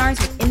seminars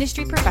with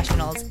industry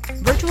professionals,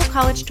 virtual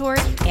college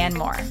tours, and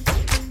more.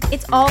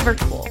 It's all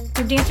virtual,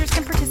 so dancers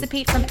can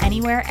participate from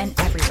anywhere and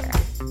everywhere.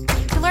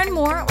 To learn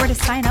more or to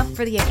sign up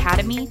for the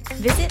Academy,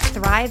 visit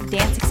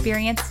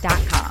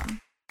thrivedanceexperience.com.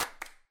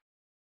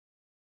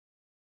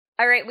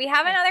 All right, we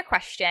have another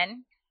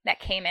question that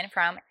came in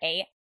from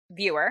a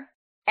viewer.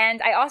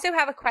 And I also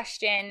have a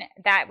question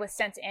that was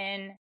sent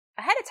in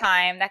ahead of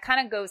time that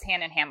kind of goes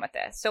hand in hand with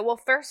this. So we'll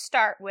first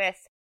start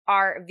with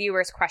our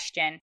viewer's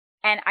question.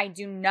 And I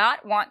do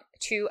not want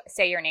to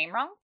say your name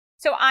wrong.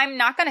 So I'm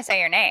not going to say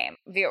your name,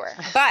 viewer,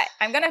 but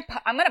I'm going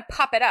to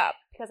pop it up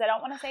because I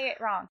don't want to say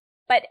it wrong.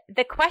 But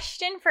the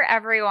question for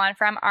everyone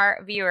from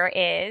our viewer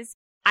is,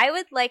 I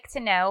would like to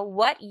know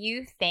what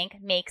you think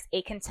makes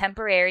a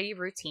contemporary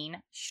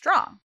routine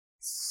strong.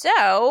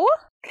 So,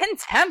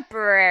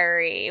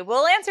 contemporary.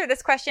 We'll answer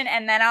this question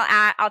and then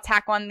I'll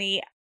tack on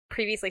the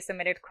previously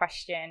submitted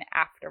question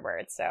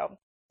afterwards. So,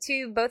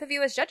 to both of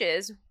you as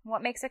judges,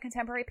 what makes a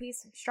contemporary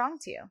piece strong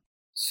to you?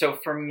 So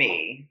for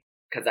me,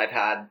 because I've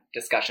had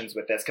discussions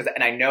with this,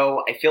 and I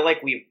feel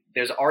like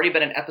there's already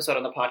been an episode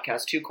on the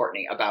podcast too,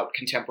 Courtney, about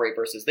contemporary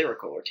versus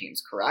lyrical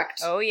routines,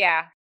 correct? Oh,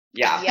 yeah.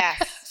 Yeah.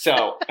 Yes.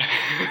 So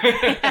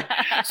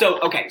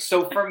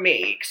for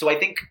me, I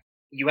think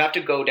you have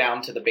to go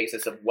down to the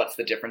basis of what's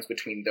the difference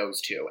between those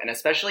two. And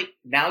especially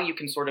now you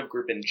can sort of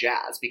group in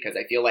jazz because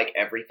I feel like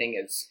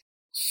everything is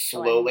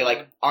slowly,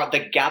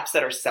 the gaps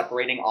that are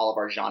separating all of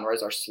our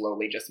genres are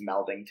slowly just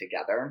melding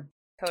together.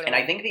 Totally. And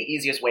I think the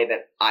easiest way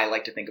that I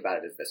like to think about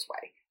it is this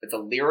way. If it's a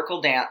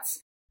lyrical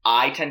dance,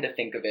 I tend to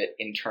think of it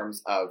in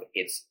terms of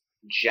its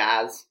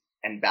jazz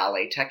and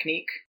ballet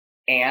technique.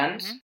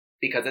 And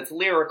because it's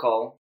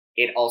lyrical,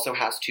 it also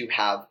has to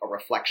have a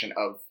reflection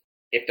of,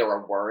 if there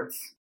are words,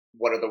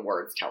 what are the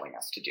words telling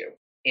us to do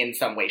in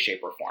some way,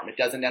 shape, or form? It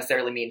doesn't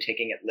necessarily mean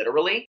taking it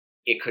literally.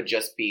 It could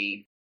just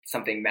be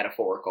something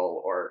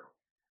metaphorical or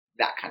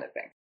that kind of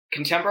thing.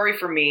 Contemporary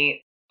for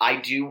me, I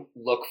do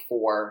look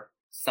for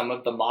some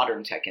of the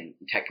modern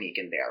technique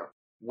in there,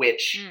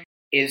 which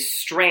is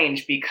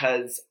strange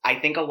because I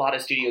think a lot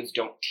of studios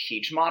don't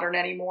teach modern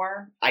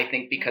anymore. I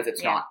think because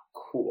it's not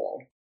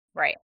cool.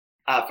 Right.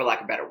 For lack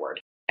of a better word.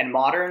 And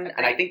modern,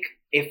 and I think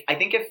if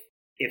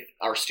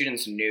our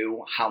students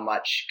knew how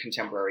much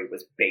contemporary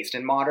was based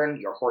in modern,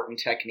 your Horton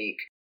technique,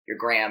 your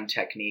Graham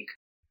technique,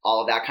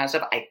 all of that kind of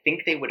stuff, I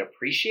think they would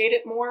appreciate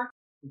it more.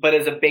 But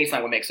as a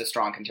baseline, what makes a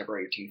strong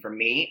contemporary routine for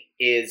me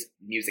is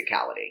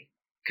musicality.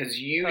 Because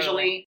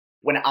usually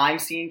when I'm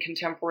seeing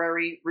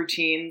contemporary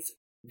routines,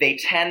 they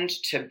tend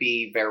to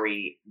be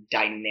very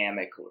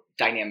dynamic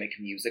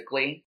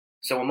musically.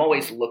 So I'm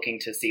always looking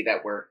to see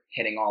that we're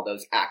hitting all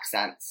those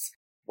accents,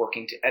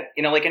 working to,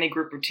 like any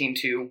group routine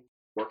too,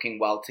 working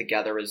well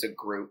together as a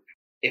group.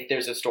 If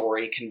there's a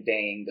story,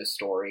 conveying the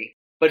story.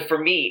 But for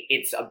me,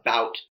 it's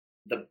about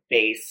the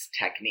base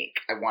technique.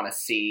 I want to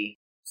see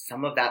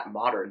some of that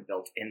modern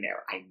built in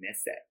there. I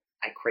miss it.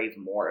 I crave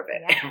more of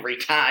it every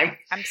time.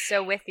 I'm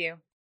so with you.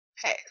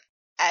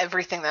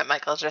 Everything that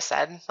Michael just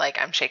said, like,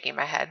 I'm shaking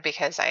my head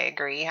because I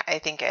agree. I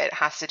think it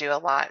has to do a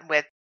lot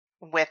with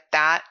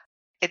that.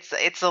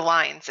 It's the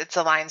lines. It's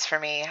the lines for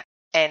me,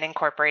 and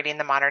incorporating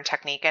the modern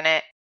technique in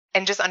it,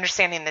 and just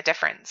understanding the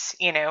difference.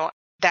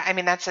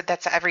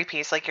 That's every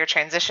piece, like your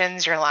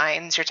transitions, your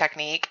lines, your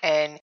technique,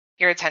 and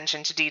your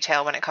attention to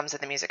detail when it comes to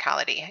the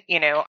musicality.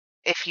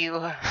 If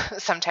you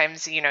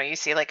sometimes, you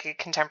see like a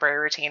contemporary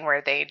routine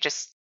where they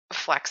just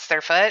flex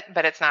their foot,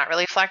 but it's not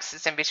really flex.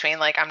 It's in between,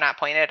 like, I'm not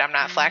pointed, I'm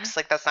not flexed.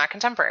 Like, that's not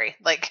contemporary.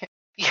 Like,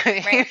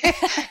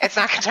 it's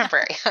not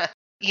contemporary.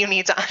 You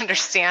need to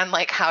understand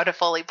like how to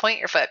fully point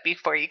your foot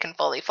before you can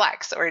fully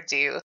flex or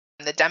do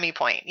the demi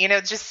point.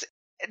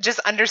 Just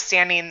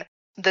understanding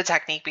the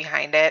technique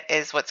behind it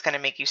is what's going to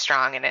make you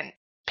strong and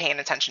paying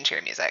attention to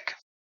your music.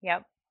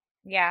 Yep.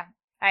 Yeah,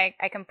 I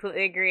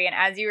completely agree. And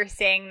as you were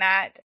saying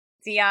that,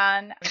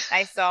 Dion,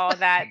 I saw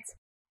that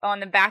on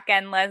the back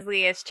end,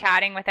 Leslie is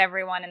chatting with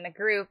everyone in the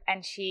group,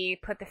 and she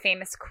put the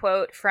famous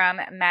quote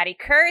from Maddie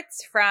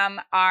Kurtz from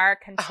our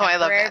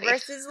Contemporary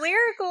versus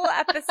Lyrical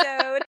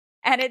episode.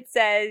 And it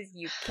says,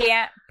 "You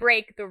can't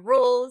break the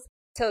rules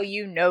till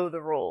you know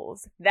the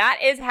rules." That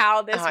is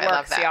how this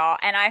works, y'all.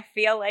 And I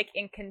feel like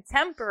in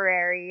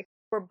contemporary,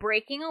 we're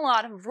breaking a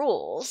lot of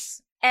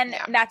rules, and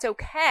that's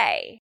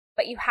okay.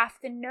 But you have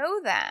to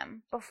know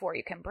them before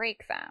you can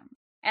break them.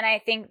 And I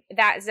think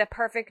that is a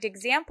perfect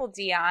example,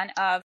 Dion,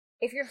 of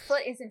if your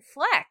foot isn't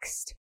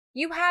flexed,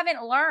 you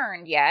haven't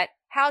learned yet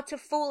how to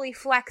fully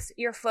flex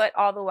your foot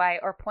all the way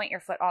or point your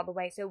foot all the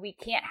way. So we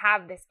can't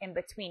have this in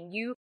between.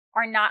 You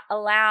are not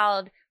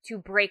allowed to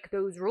break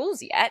those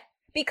rules yet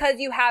because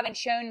you haven't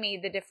shown me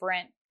the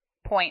different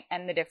point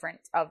and the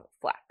difference of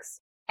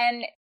flex.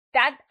 And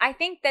that, I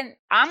think then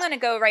I'm going to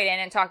go right in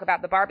and talk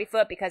about the Barbie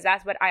foot, because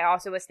that's what I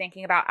also was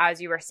thinking about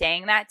as you were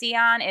saying that,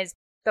 Dion, is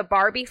the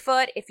Barbie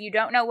foot. If you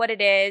don't know what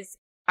it is,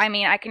 I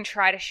mean, I can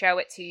try to show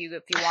it to you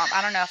if you want.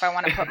 I don't know if I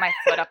want to put my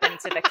foot up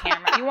into the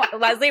camera.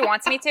 Leslie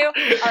wants me to? All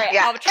right,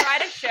 I'll try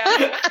to show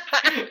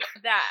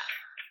that.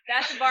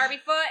 That's a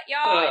Barbie foot,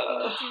 y'all, if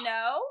you need to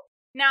know.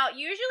 Now,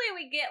 usually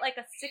we get like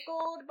a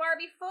sickled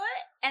Barbie foot,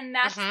 and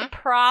that's the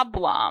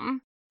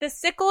problem. The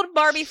sickled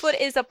Barbie foot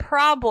is a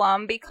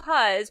problem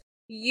because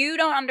you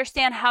don't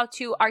understand how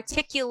to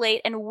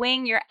articulate and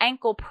wing your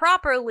ankle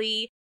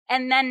properly,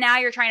 and then now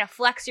you're trying to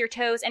flex your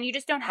toes, and you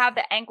just don't have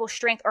the ankle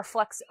strength or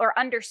flex or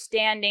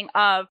understanding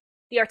of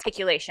the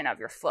articulation of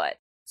your foot.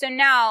 So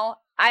now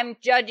I'm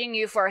judging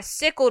you for a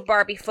sickled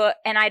Barbie foot,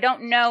 and I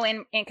don't know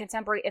in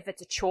contemporary if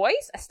it's a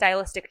choice, a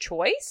stylistic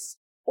choice,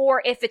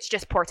 or if it's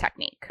just poor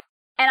technique.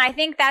 And I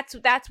think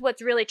that's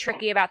what's really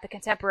tricky about the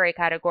contemporary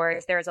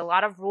categories. There's a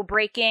lot of rule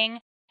breaking,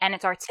 and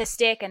it's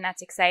artistic, and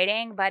that's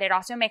exciting, but it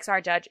also makes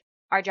our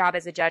job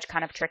as a judge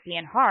kind of tricky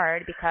and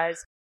hard,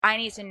 because I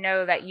need to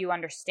know that you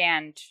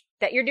understand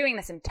that you're doing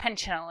this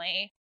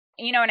intentionally.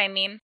 You know what I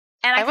mean?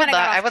 And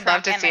I would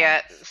love to see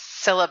a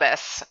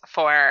syllabus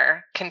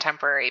for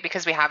contemporary,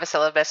 because we have a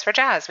syllabus for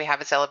jazz, we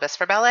have a syllabus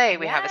for ballet,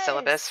 we have a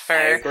syllabus for,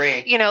 I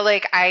agree.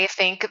 I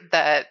think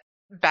the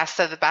best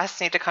of the best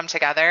need to come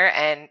together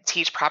and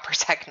teach proper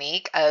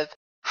technique of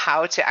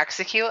how to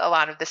execute a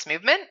lot of this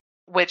movement,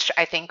 which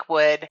I think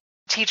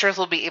teachers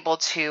will be able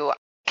to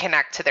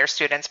connect to their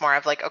students more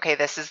of like, okay,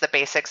 this is the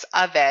basics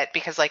of it.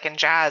 Because like in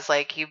jazz,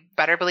 like you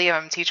better believe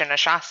I'm teaching a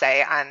chasse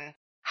on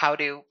how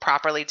to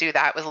properly do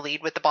that with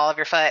lead with the ball of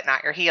your foot,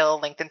 not your heel,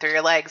 lengthen through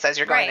your legs as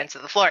you're going into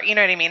the floor. You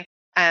know what I mean?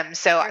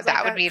 So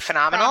that would be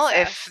phenomenal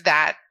if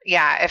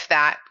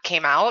that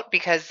came out,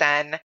 because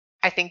then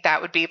I think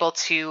that would be able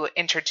to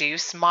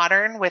introduce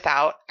modern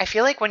without, I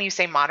feel like when you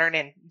say modern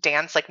in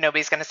dance, like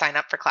nobody's going to sign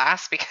up for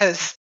class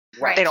because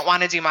they don't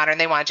want to do modern.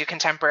 They want to do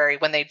contemporary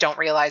when they don't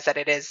realize that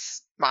it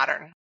is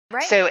modern.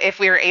 Right. So if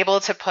we were able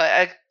to put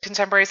a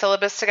contemporary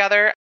syllabus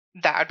together,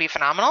 that would be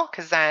phenomenal,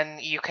 because then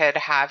you could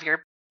have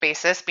your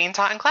basis being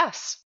taught in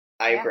class.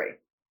 I agree.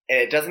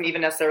 It doesn't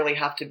even necessarily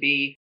have to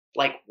be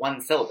like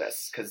one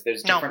syllabus, because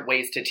there's different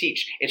ways to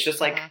teach. It's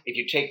just like if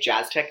you take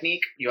jazz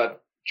technique, you have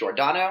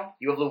Giordano,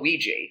 you have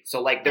Luigi.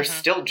 So like they're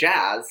still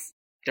jazz.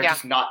 They're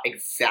just not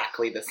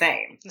exactly the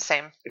same. It's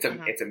a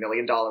 $1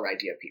 million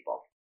idea,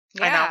 people.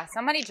 Yeah,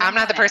 somebody. I'm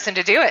not the person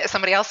to do it.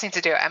 Somebody else needs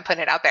to do it. I'm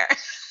putting it out there.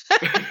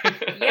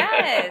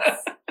 Yes,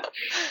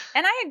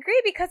 and I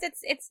agree, because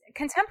it's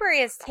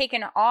contemporary has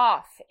taken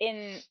off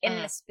in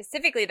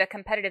specifically the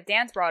competitive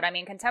dance world. I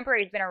mean,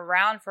 contemporary has been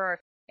around for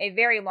a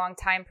very long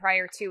time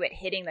prior to it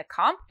hitting the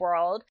comp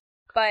world.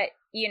 But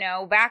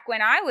back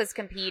when I was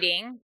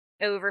competing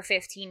over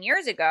 15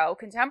 years ago,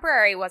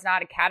 contemporary was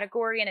not a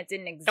category, and it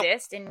didn't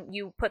exist. And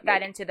you put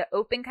that into the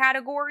open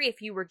category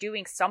if you were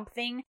doing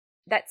something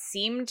that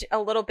seemed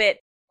a little bit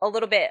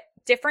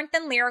different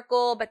than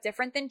lyrical, but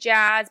different than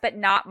jazz, but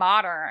not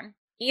modern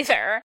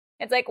either.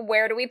 It's like,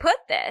 where do we put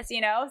this?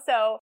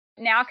 So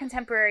now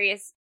contemporary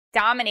is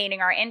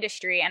dominating our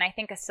industry, and I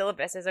think a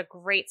syllabus is a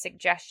great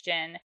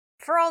suggestion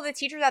for all the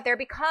teachers out there,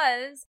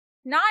 because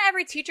not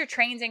every teacher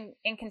trains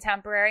in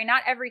contemporary.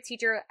 Not every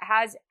teacher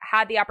has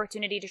had the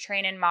opportunity to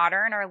train in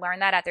modern or learn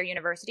that at their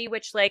university,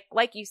 which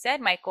like you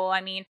said, Michael,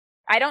 I mean,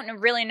 I don't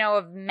really know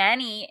of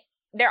many.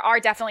 There are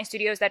definitely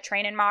studios that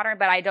train in modern,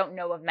 but I don't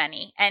know of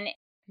many. And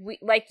we,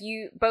 like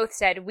you both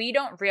said, we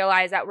don't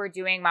realize that we're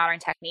doing modern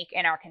technique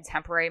in our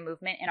contemporary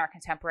movement, in our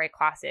contemporary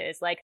classes.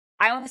 Like,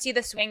 I want to see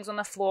the swings on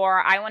the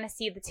floor. I want to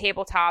see the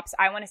tabletops.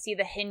 I want to see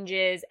the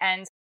hinges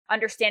and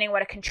understanding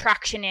what a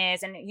contraction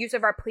is and use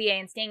of our plie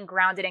and staying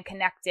grounded and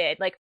connected.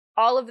 Like,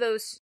 all of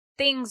those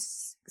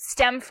things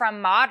stem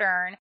from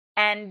modern,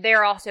 and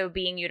they're also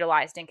being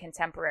utilized in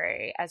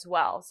contemporary as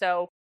well.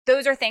 So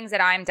those are things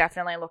that I'm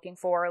definitely looking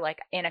for, like,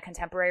 in a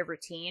contemporary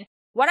routine.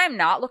 What I'm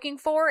not looking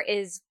for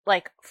is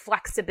like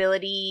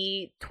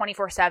flexibility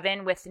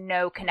 24/7 with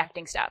no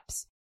connecting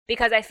steps,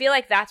 because I feel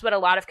like that's what a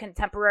lot of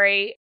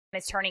contemporary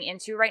is turning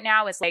into right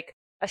now, is like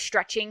a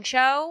stretching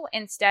show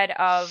instead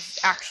of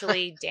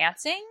actually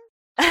dancing.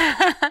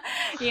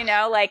 You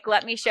know, like,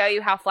 let me show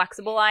you how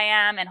flexible I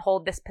am and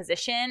hold this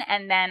position,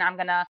 and then I'm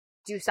going to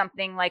do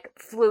something like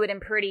fluid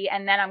and pretty,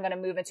 and then I'm going to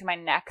move into my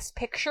next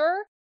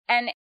picture.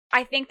 And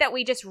I think that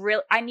we just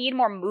really, I need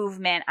more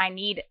movement. I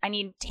need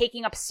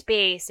taking up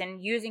space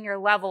and using your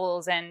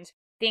levels and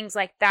things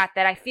like that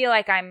I feel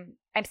like I'm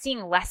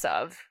seeing less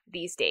of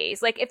these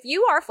days. Like, if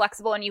you are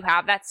flexible and you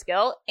have that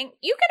skill, and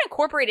you can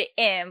incorporate it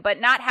in, but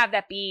not have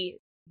that be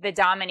the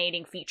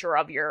dominating feature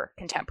of your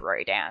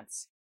contemporary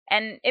dance.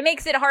 And it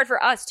makes it hard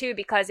for us too,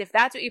 because if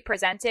that's what you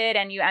presented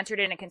and you entered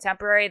in a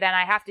contemporary, then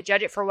I have to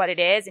judge it for what it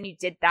is. And you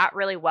did that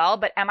really well.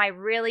 But am I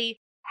really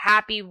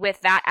happy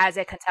with that as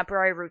a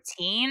contemporary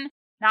routine?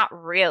 Not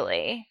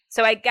really.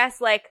 So I guess,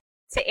 like,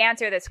 to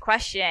answer this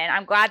question,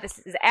 I'm glad this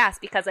is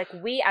asked, because like,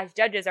 we as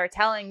judges are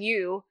telling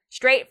you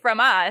straight from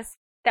us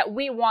that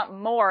we want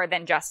more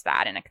than just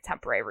that in a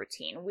contemporary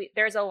routine.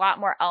 There's a lot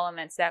more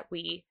elements that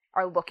we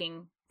are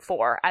looking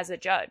for as a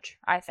judge,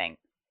 I think.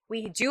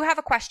 We do have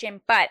a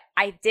question, but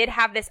I did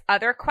have this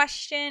other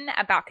question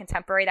about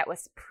contemporary that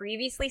was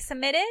previously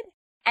submitted.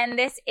 And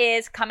this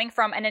is coming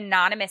from an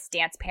anonymous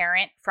dance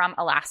parent from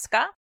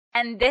Alaska.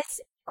 And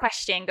this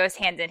question goes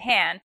hand in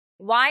hand.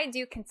 Why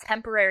do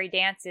contemporary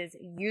dances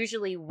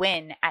usually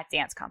win at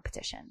dance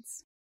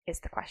competitions? Is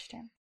the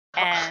question.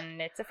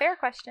 And it's a fair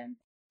question.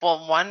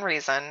 Well, one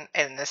reason,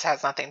 and this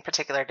has nothing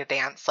particular to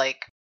dance,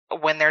 like,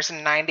 when there's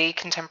 90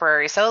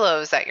 contemporary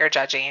solos that you're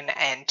judging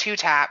and 2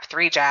 tap,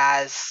 3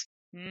 jazz,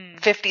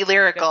 50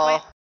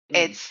 lyrical,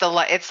 it's the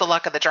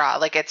luck of the draw.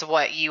 Like, it's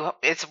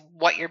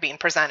what you're being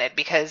presented,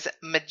 because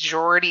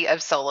majority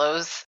of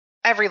solos,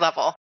 every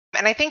level.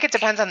 And I think it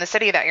depends on the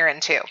city that you're in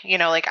too. You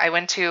know, like, I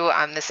went to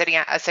a city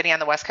on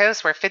the West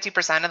Coast where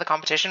 50% of the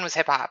competition was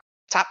hip hop.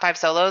 Top 5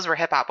 solos were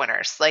hip hop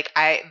winners. Like,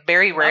 I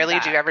very rarely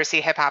do ever see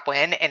hip hop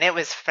win, and it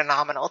was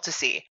phenomenal to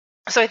see.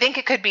 So I think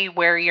it could be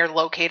where you're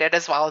located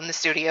as well in the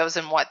studios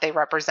and what they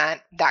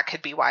represent. That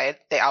could be why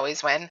they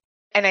always win.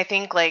 And I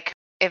think, like,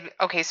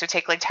 so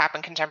take like tap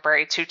and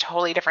contemporary, 2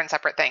 totally different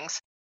separate things.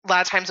 A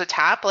lot of times with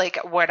tap,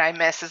 like, what I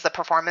miss is the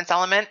performance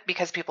element,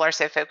 because people are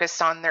so focused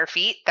on their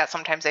feet that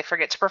sometimes they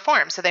forget to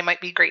perform. So they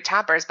might be great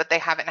tappers, but they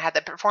haven't had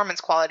the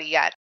performance quality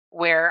yet,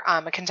 where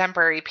a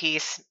contemporary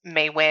piece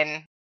may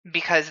win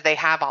because they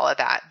have all of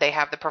that. They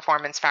have the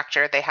performance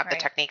factor, they have the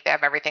technique, they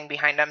have everything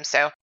behind them.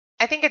 So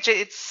I think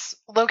it's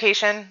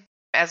location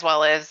as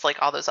well as like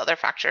all those other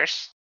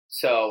factors.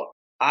 So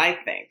I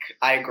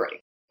agree.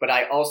 But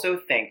I also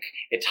think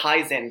it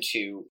ties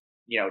into,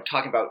 you know,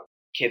 talking about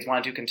kids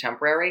want to do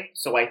contemporary.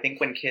 So I think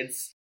when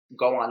kids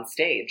go on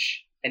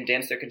stage and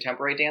dance their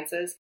contemporary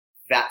dances,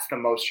 that's the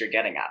most you're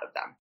getting out of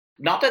them.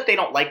 Not that they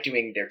don't like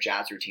doing their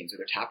jazz routines or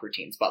their tap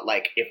routines, but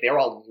like, if they're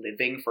all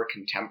living for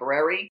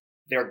contemporary,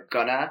 they're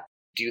gonna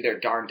do their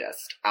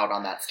darndest out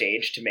on that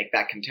stage to make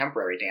that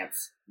contemporary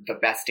dance the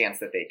best dance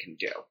that they can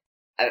do.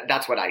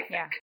 That's what I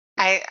think.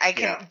 Yeah. I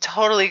can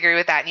totally agree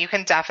with that. And you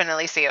can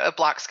definitely see it with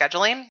block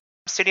scheduling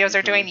studios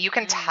are doing. You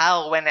can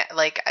tell when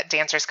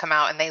dancers come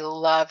out and they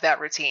love that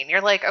routine.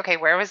 You're like, okay,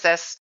 where was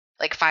this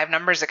like 5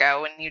 numbers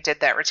ago when you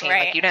did that routine?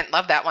 Like, you didn't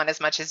love that one as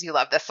much as you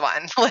love this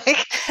one.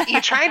 Like,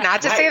 you try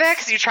not to say that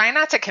because you try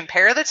not to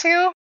compare the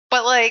two.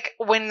 But like,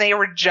 when they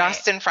were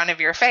just in front of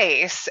your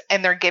face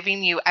and they're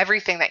giving you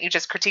everything that you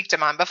just critiqued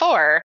them on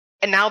before,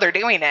 and now they're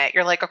doing it,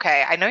 you're like,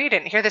 okay, I know you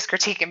didn't hear this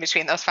critique in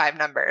between those 5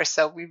 numbers,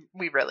 so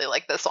we really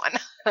like this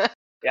one.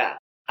 Yeah.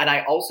 And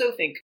I also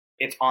think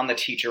it's on the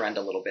teacher end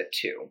a little bit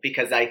too,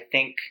 because I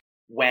think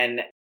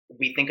when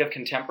we think of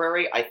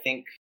contemporary, I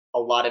think a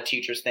lot of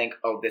teachers think,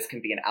 oh, this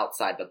can be an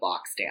outside the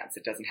box dance.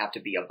 It doesn't have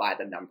to be a by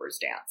the numbers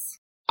dance.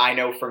 I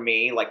know for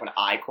me, like when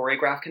I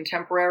choreograph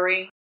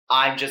contemporary,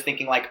 I'm just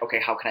thinking like,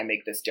 okay, how can I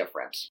make this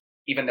different?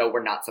 Even though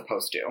we're not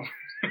supposed to,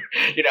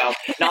 you know,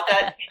 not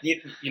that,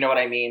 you know what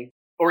I mean?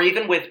 Or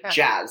even with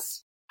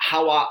jazz,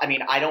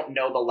 I don't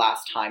know the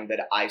last time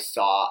that I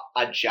saw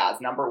a jazz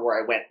number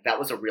where I went, that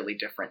was a really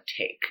different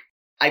take.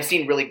 I've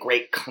seen really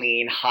great,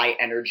 clean, high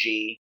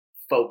energy,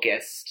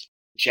 focused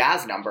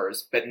jazz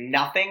numbers, but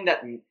nothing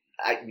that,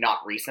 not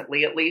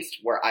recently at least,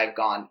 where I've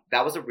gone,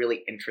 that was a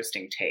really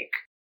interesting take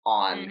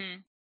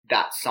on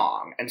that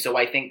song. And so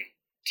I think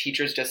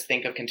teachers just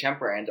think of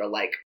contemporary and they're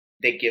like,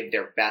 they give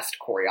their best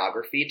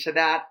choreography to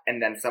that.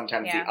 And then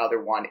sometimes the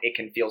other one, it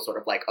can feel sort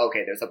of like,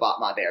 okay, there's a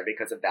batma there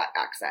because of that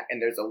accent.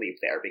 And there's a leap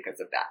there because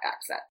of that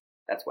accent.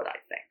 That's what I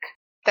think.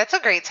 That's a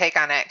great take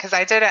on it. Because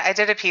I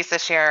did a piece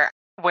this year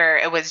where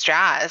it was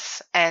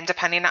jazz, and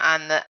depending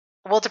on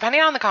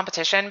the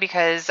competition,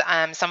 because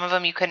some of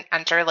them you couldn't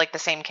enter like the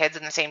same kids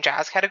in the same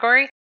jazz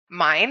category.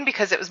 Mine,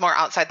 because it was more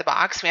outside the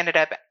box, we ended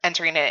up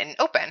entering it in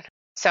open.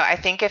 So I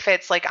think if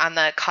it's like on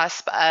the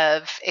cusp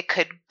of it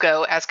could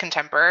go as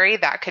contemporary,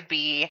 that could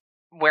be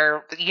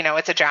where, you know,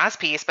 it's a jazz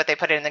piece, but they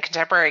put it in the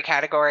contemporary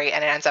category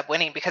and it ends up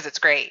winning because it's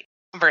great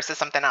versus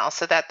something else.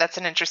 So that's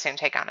an interesting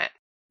take on it.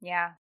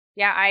 Yeah.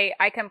 Yeah,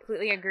 I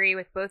completely agree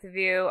with both of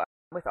you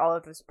with all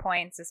of those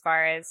points as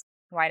far as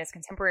why does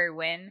contemporary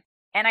win.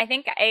 And I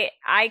think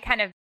I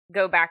kind of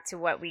go back to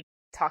what we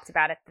talked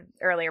about at the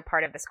earlier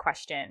part of this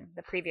question,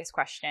 the previous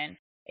question,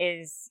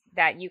 is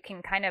that you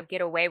can kind of get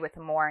away with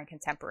more in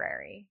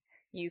contemporary.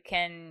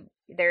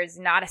 There's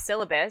not a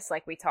syllabus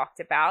like we talked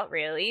about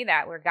really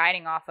that we're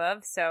guiding off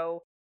of.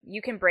 So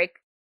you can break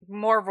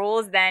more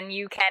rules than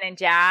you can in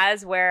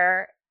jazz,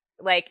 where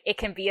like it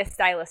can be a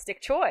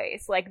stylistic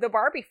choice, like the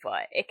Barbie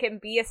foot. It can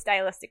be a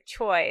stylistic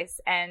choice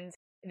and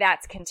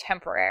that's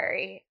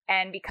contemporary.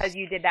 And because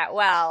you did that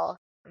well,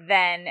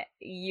 then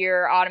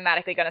you're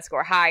automatically going to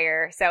score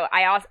higher. So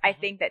I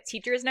think that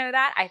teachers know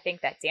that. I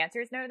think that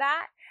dancers know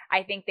that.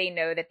 I think they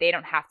know that they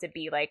don't have to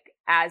be like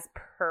as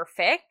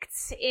perfect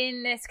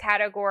in this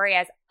category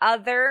as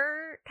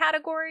other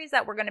categories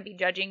that we're going to be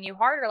judging you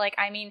harder. Like,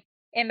 I mean,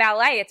 in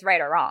ballet, it's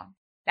right or wrong.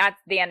 That's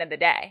the end of the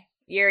day.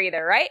 You're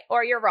either right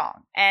or you're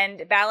wrong.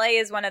 And ballet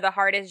is one of the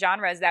hardest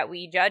genres that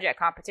we judge at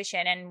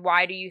competition. And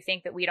why do you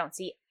think that we don't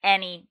see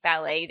any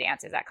ballet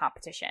dances at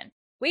competition?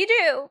 We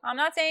do. I'm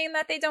not saying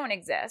that they don't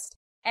exist.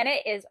 And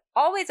it is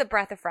always a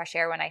breath of fresh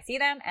air when I see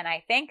them. And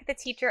I thank the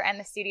teacher and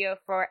the studio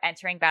for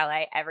entering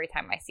ballet every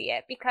time I see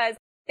it, because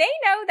they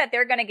know that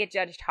they're going to get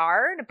judged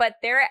hard, but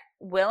they're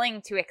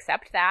willing to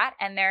accept that.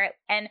 And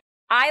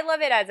I love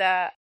it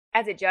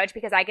as a judge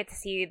because I get to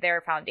see their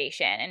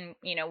foundation and,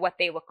 you know, what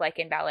they look like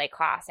in ballet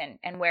class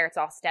and where it's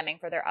all stemming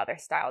for their other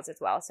styles as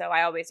well. So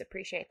I always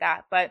appreciate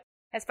that. But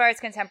as far as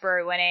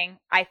contemporary winning,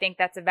 I think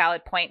that's a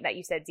valid point that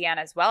you said, Deanna,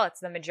 as well.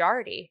 It's the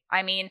majority.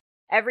 I mean,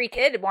 every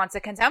kid wants a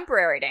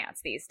contemporary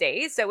dance these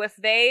days. So if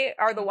they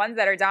are the ones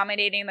that are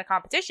dominating the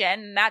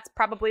competition, that's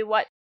probably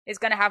what is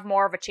going to have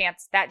more of a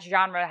chance. That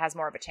genre has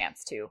more of a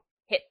chance to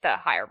hit the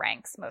higher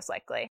ranks, most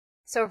likely.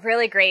 So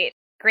really great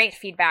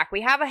feedback.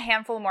 We have a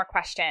handful more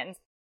questions.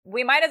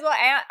 We might as well,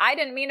 I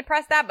didn't mean to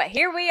press that, but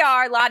here we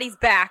are. Lottie's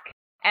back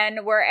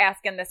and we're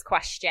asking this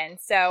question.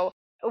 So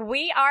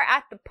we are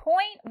at the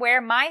point where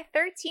my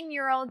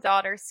 13-year-old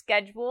daughter's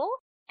schedule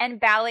and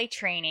ballet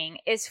training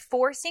is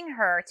forcing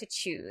her to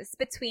choose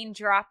between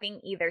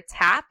dropping either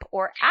tap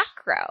or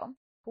acro.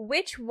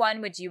 Which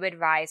one would you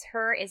advise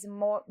her is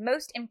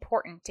most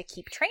important to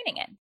keep training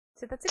in?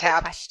 So that's a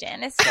good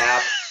question. Is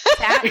Tap.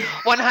 Tap?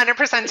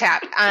 100%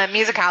 tap.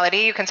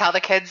 Musicality, you can tell the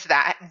kids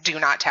that do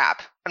not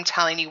tap. I'm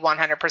telling you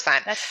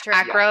 100%. That's true.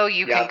 Acro,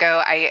 you can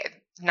go,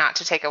 not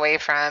to take away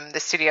from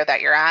the studio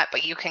that you're at,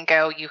 but you can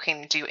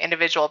do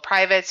individual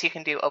privates, you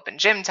can do open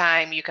gym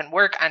time, you can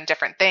work on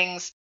different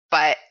things.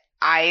 But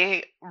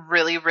I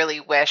really, really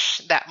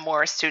wish that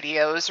more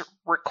studios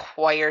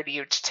required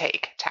you to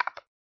take tap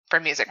for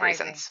music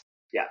reasons.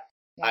 Yeah,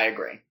 I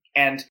agree.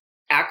 And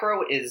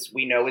acro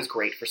we know is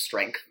great for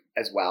strength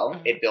as well.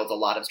 Mm-hmm. It builds a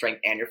lot of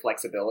strength and your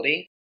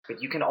flexibility,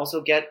 but you can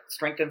also get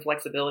strength and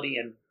flexibility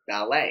in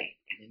ballet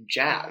and in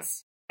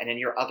jazz and in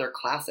your other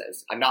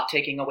classes. I'm not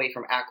taking away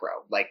from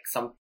acro. Like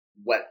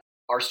what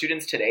our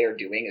students today are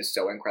doing is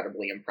so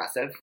incredibly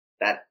impressive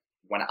that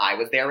when I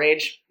was their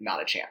age,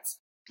 not a chance.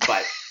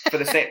 But for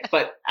the same,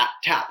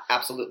 tap,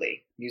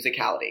 absolutely.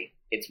 Musicality,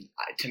 it's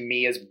to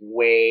me is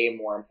way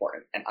more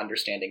important, and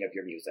understanding of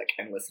your music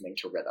and listening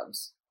to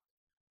rhythms.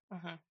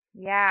 Mm-hmm.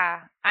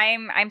 Yeah,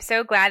 I'm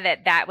so glad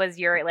that was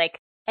your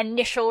like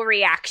initial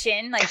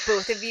reaction. Like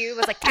both of you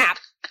was like tap.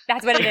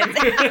 That's what it is.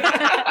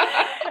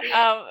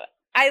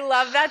 I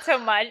love that so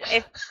much.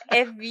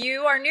 If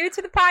you are new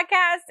to the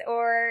podcast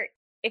or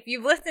if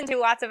you've listened to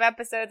lots of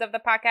episodes of the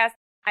podcast,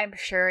 I'm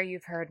sure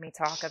you've heard me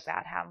talk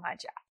about how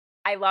much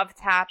I love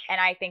tap, and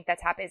I think that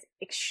tap is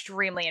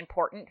extremely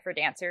important for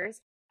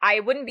dancers. I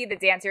wouldn't be the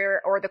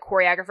dancer or the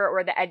choreographer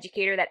or the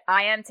educator that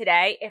I am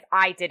today if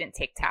I didn't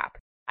take tap.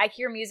 I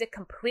hear music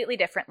completely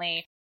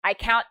differently. I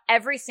count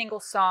every single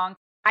song.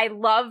 I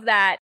love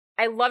that.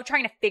 I love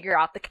trying to figure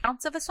out the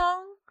counts of a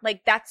song.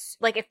 Like that's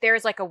like if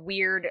there's like a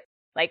weird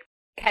like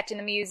catch in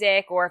the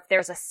music, or if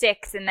there's a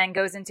 6 and then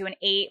goes into an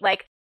 8,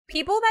 like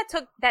people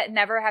that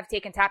never have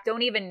taken tap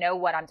don't even know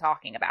what I'm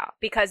talking about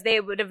because they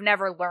would have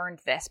never learned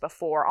this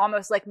before,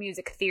 almost like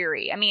music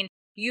theory. I mean,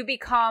 you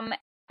become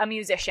a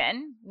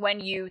musician when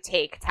you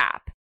take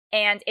tap,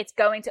 and it's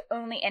going to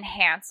only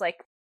enhance,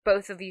 like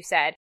both of you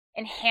said,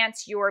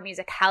 enhance your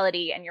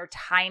musicality and your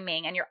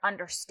timing and your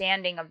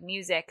understanding of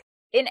music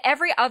in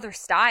every other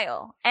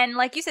style. And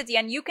like you said,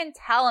 Deanne, you can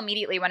tell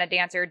immediately when a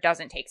dancer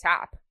doesn't take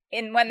tap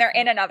and when they're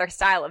in another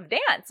style of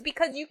dance,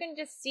 because you can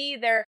just see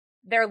their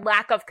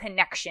lack of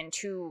connection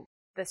to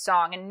the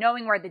song and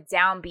knowing where the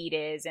downbeat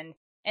is and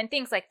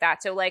things like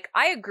that. So like,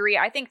 I agree.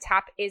 I think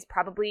tap is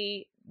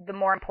probably the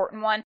more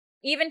important one.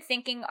 Even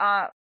thinking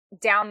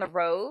down the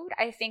road,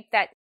 I think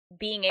that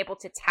being able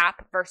to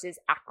tap versus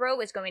acro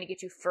is going to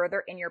get you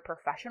further in your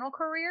professional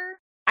career.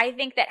 I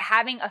think that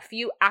having a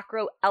few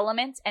acro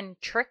elements and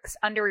tricks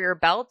under your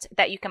belt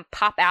that you can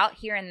pop out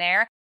here and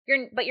there,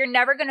 you're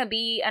never going to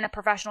be in a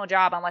professional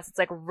job unless it's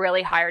like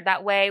really hired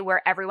that way,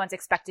 where everyone's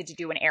expected to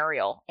do an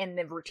aerial in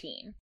the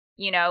routine.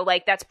 You know,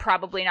 like that's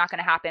probably not going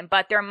to happen,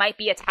 but there might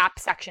be a tap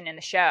section in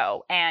the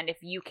show. And if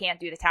you can't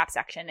do the tap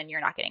section, then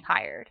you're not getting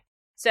hired.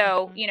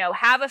 So, you know,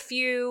 have a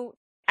few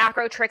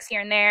acro tricks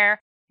here and there.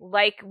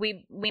 Like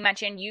we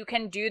mentioned, you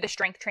can do the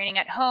strength training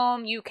at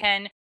home. You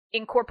can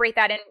incorporate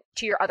that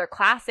into your other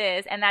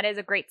classes. And that is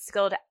a great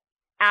skill to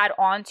add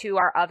on to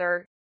our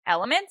other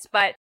elements.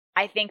 But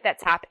I think that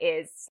tap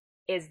is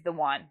the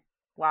one,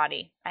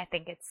 Lottie. I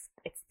think it's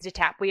the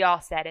tap. We all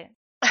said it.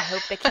 I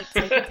hope they keep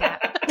taking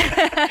tap.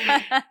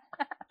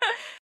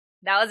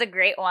 That was a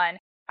great one.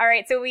 All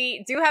right, so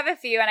we do have a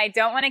few, and I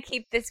don't want to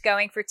keep this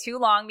going for too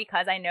long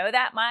because I know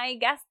that my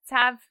guests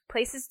have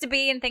places to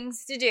be and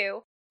things to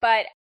do.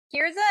 But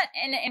here's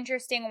an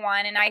interesting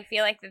one, and I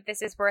feel like that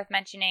this is worth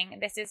mentioning.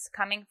 This is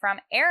coming from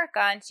Erica,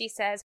 and she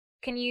says,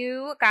 can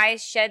you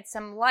guys shed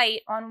some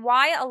light on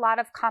why a lot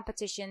of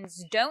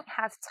competitions don't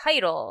have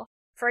title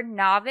for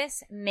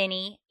novice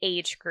mini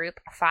age group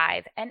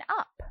 5 and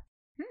up?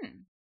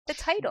 The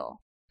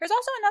title. There's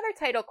also another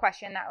title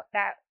question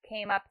that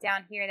came up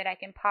down here that I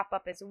can pop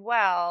up as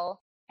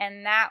well.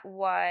 And that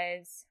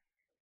was,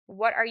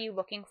 what are you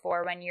looking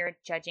for when you're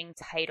judging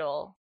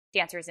title,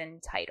 dancers in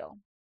title?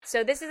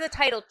 So this is a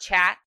title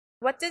chat.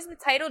 What does the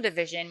title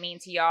division mean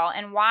to y'all?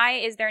 And why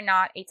is there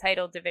not a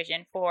title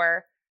division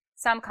for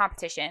some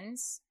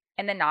competitions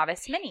in the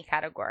novice mini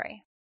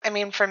category? I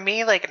mean, for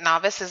me, like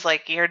novice is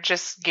like you're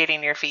just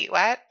getting your feet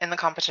wet in the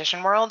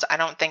competition world. I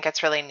don't think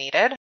it's really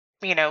needed.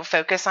 You know,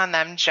 focus on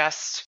them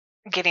just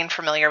getting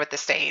familiar with the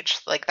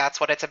stage. Like that's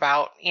what it's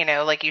about. You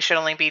know, like you should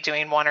only be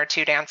doing 1 or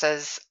 2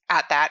 dances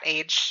at that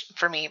age,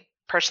 for me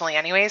personally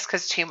anyways,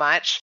 because too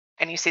much.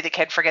 And you see the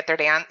kid forget their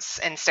dance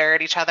and stare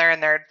at each other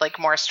and they're like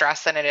more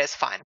stressed than it is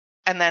fun.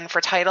 And then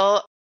for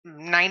title,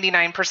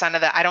 99%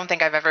 of I don't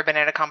think I've ever been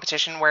at a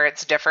competition where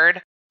it's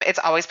differed. It's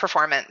always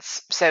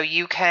performance. So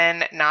you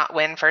can not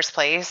win first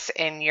place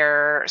in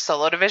your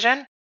solo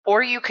division,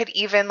 or you could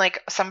even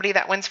like somebody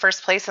that wins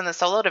first place in the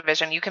solo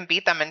division, you can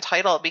beat them in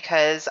title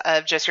because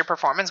of just your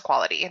performance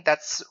quality.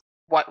 That's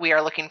what we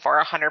are looking for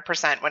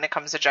 100% when it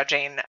comes to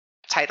judging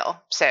title.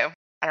 So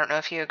I don't know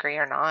if you agree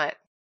or not.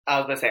 I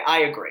was going to say, I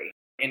agree.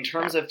 In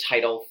terms of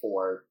title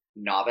for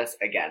novice,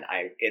 again,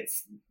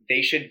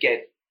 they should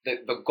get,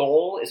 the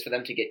goal is for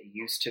them to get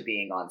used to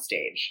being on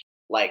stage.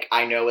 Like,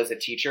 I know as a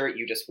teacher,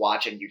 you just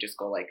watch and you just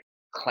go like,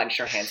 clench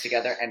your hands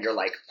together and you're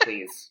like,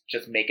 please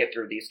just make it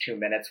through these 2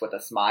 minutes with a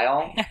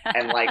smile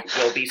and like,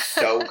 we'll be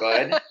so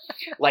good.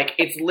 Like,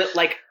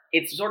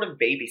 it's sort of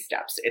baby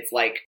steps. It's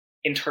like,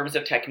 in terms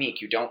of technique,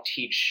 you don't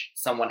teach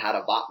someone how to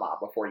vatma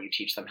before you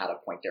teach them how to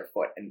point their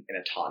foot in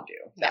a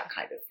tendu, that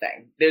kind of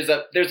thing.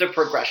 There's a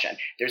progression.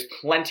 There's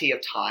plenty of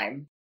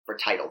time for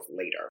titles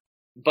later.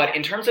 But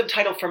in terms of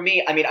title for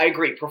me, I mean, I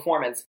agree,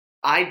 performance.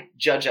 I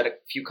judge at a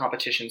few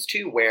competitions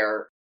too,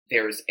 where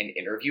there's an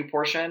interview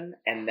portion,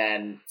 and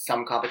then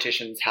some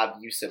competitions have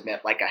you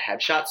submit like a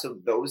headshot. So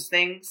those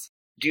things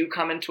do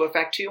come into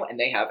effect too, and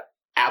they have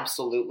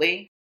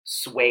absolutely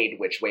swayed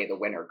which way the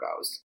winner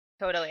goes.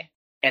 Totally.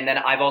 And then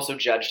I've also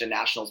judged in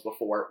nationals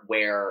before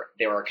where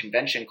there are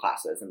convention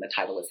classes and the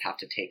titleists have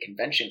to take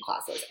convention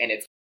classes. And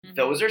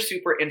those are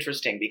super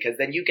interesting because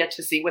then you get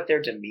to see what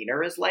their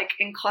demeanor is like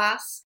in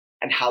class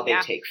and how they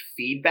take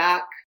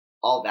feedback,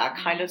 all that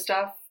kind of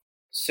stuff.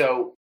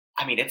 So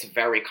I mean, it's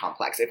very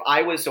complex. If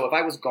I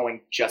was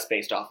going just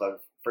based off of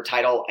for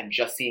title and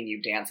just seeing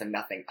you dance and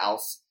nothing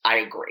else, I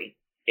agree.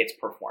 It's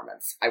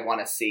performance. I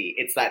want to see,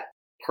 it's that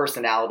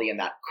personality and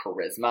that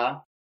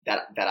charisma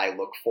that I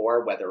look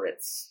for, whether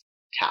it's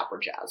tap or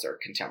jazz or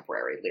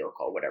contemporary,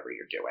 lyrical, whatever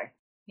you're doing.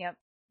 Yep.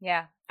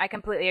 Yeah, I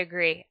completely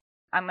agree.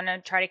 I'm going to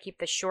try to keep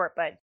this short,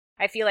 but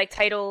I feel like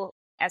title,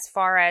 as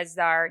far as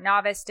our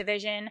novice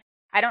division,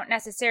 I don't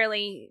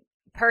necessarily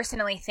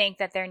personally think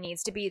that there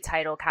needs to be a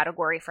title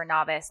category for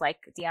novice. Like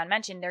Deanne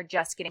mentioned, they're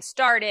just getting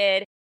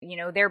started. You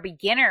know, they're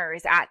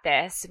beginners at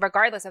this,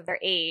 regardless of their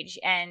age.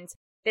 And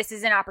this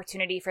is an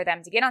opportunity for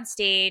them to get on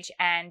stage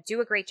and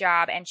do a great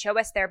job and show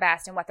us their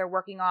best and what they're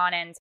working on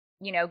and,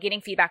 you know,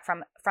 getting feedback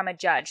from a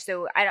judge.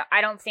 So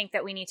I don't think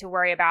that we need to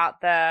worry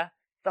about the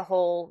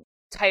whole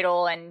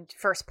title and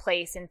first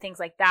place and things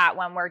like that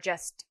when we're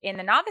just in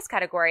the novice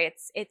category.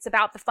 It's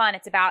about the fun.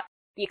 It's about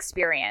the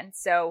experience.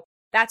 So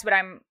that's what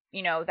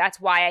that's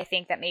why I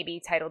think that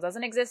maybe title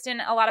doesn't exist in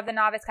a lot of the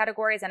novice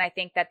categories. And I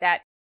think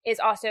that is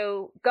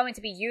also going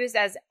to be used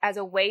as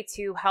a way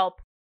to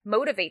help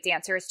motivate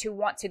dancers to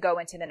want to go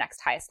into the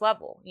next highest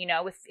level. You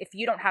know, if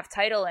you don't have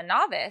title in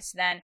novice,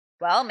 then,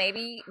 well,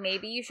 maybe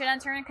you should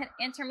enter in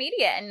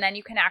intermediate, and then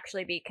you can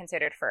actually be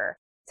considered for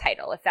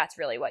title if that's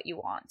really what you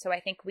want. So I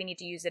think we need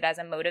to use it as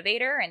a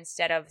motivator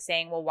instead of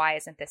saying, well, why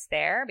isn't this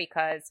there?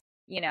 Because,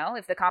 you know,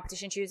 if the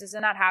competition chooses to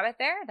not have it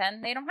there,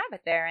 then they don't have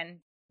it there. And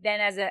then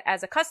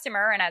as a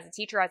customer and as a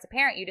teacher, as a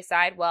parent, you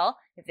decide, well,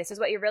 if this is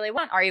what you really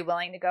want, are you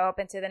willing to go up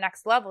into the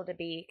next level to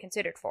be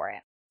considered for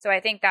it? So I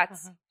think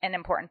that's an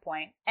important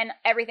point. And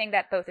everything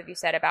that both of you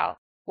said about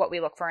what we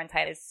look for in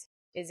title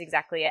is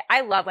exactly it.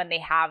 I love when they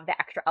have the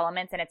extra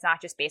elements and it's not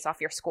just based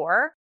off your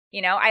score.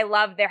 You know, I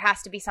love there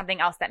has to be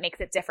something else that makes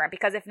it different,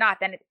 because if not,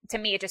 then to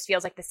me, it just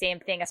feels like the same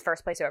thing as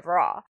first place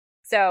overall.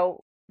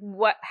 So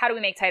how do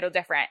we make title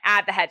different?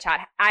 Add the headshot.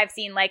 I've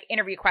seen like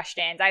interview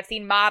questions. I've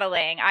seen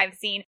modeling. I've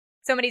seen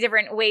so many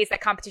different ways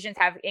that competitions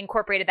have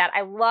incorporated that.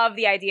 I love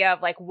the idea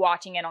of like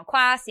watching it on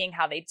class, seeing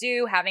how they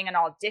do, having an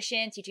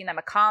audition, teaching them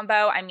a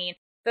combo. I mean,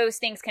 those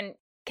things can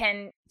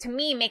to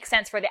me make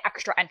sense for the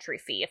extra entry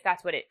fee, if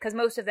that's what because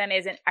most of them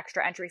is an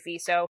extra entry fee.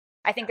 So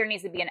I think there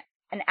needs to be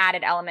an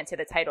added element to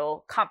the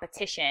title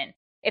competition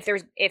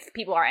if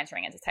people are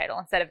entering into title,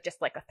 instead of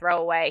just like a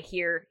throwaway,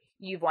 here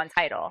you've won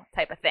title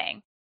type of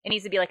thing. It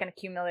needs to be like an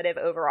accumulative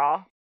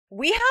overall.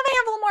 We have a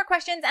handful more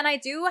questions, and I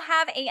do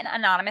have an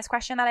anonymous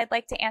question that I'd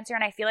like to answer,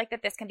 and I feel like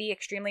that this can be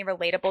extremely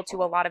relatable to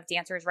a lot of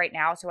dancers right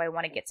now, so I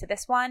want to get to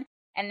this one.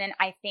 And then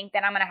I think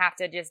that I'm going to have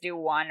to just do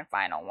one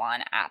final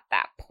one at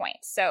that point.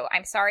 So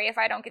I'm sorry if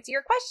I don't get to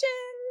your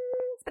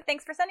questions, but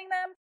thanks for sending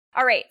them.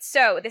 All right,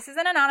 so this is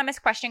an anonymous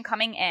question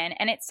coming in,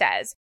 and it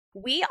says,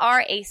 we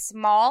are a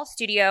small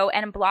studio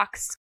and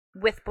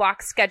with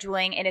block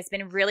scheduling, it has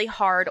been really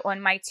hard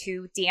on my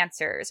 2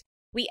 dancers.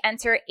 We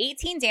enter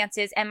 18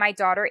 dances, and my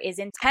daughter is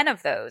in 10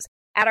 of those.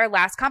 At our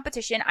last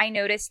competition, I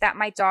noticed that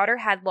my daughter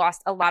had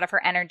lost a lot of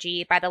her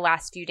energy by the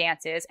last few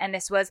dances, and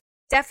this was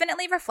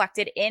definitely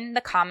reflected in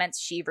the comments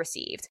she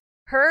received.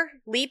 Her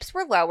leaps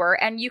were lower,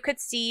 and you could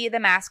see the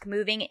mask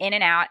moving in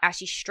and out as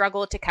she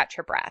struggled to catch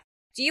her breath.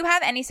 Do you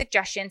have any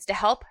suggestions to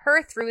help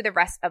her through the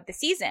rest of the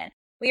season?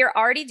 We are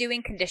already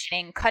doing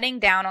conditioning, cutting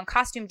down on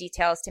costume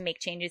details to make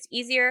changes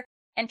easier,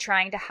 and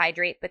trying to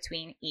hydrate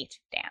between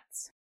each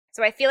dance.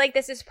 So I feel like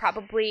this is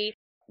probably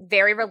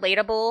very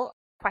relatable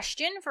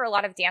question for a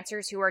lot of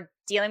dancers who are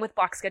dealing with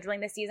block scheduling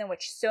this season,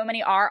 which so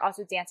many are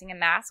also dancing in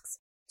masks.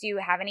 Do you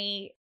have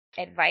any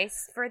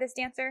advice for this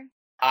dancer?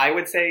 I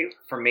would say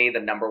for me,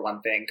 the number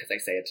one thing, because I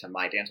say it to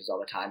my dancers all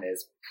the time,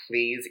 is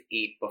please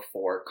eat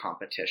before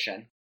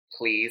competition.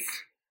 Please.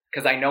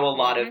 Because I know a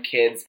lot of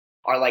kids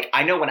are like,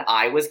 I know when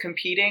I was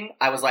competing,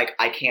 I was like,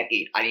 I can't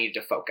eat. I needed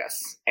to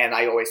focus. And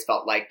I always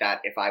felt like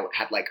that if I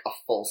had like a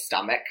full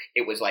stomach,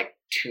 it was like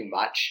too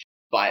much.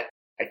 But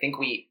I think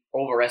we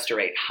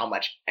overestimate how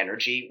much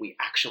energy we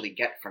actually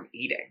get from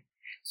eating.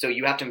 So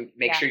you have to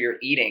make sure you're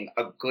eating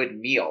a good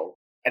meal.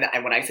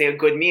 And when I say a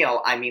good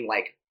meal, I mean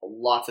like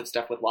lots of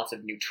stuff with lots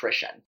of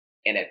nutrition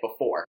in it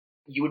before.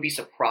 You would be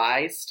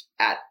surprised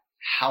at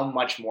how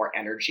much more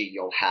energy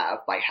you'll have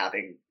by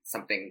having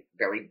something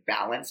very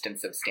balanced and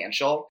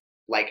substantial,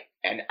 like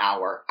an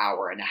hour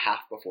and a half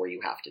before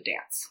you have to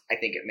dance. I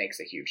think it makes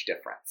a huge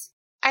difference.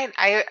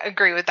 I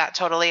agree with that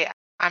totally.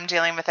 I'm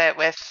dealing with it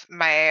with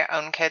my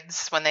own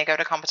kids when they go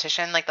to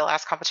competition. Like the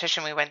last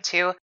competition we went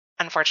to,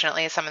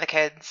 unfortunately, some of the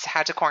kids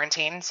had to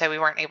quarantine, so we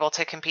weren't able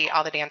to compete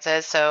all the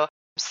dances. So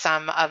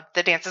some of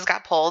the dances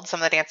got pulled.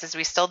 Some of the dances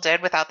we still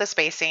did without the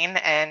spacing,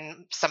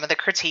 and some of the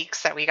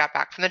critiques that we got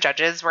back from the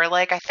judges were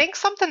like, I think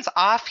something's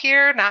off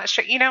here, not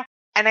sure, you know.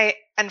 And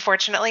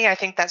unfortunately, I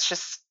think that's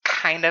just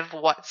kind of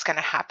what's going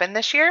to happen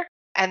this year.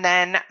 And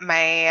then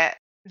my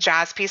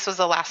jazz piece was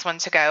the last one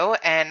to go,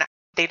 and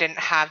they didn't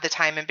have the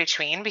time in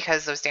between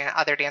because those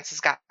other dances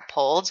got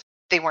pulled.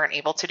 They weren't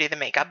able to do the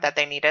makeup that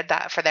they needed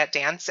for that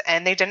dance,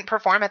 and they didn't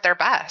perform at their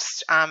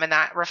best. And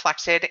that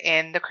reflected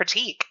in the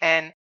critique,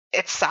 and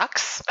it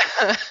sucks.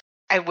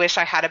 I wish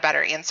I had a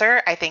better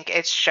answer. I think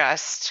it's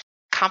just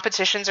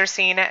competitions are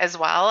seeing it as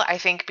well. I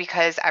think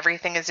because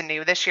everything is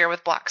new this year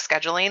with block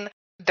scheduling,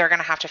 they're going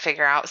to have to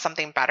figure out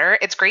something better.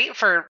 It's great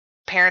for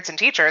parents and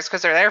teachers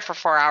because they're there for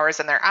 4 hours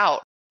and they're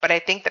out. But I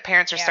think the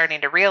parents are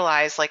starting to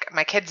realize, like,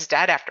 my kid's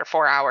dead after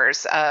 4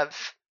 hours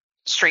of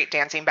straight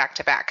dancing back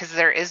to back, because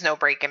there is no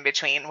break in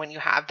between when you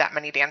have that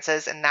many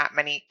dances and that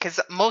many, because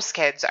most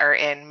kids are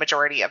in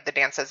majority of the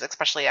dances,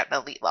 especially at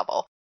an elite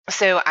level.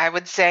 So I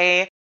would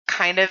say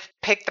kind of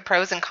pick the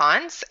pros and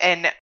cons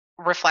and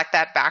reflect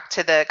that back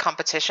to the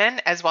competition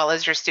as well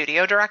as your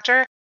studio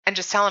director, and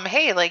just tell them,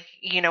 hey, like,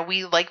 you know,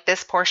 we like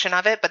this portion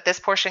of it, but this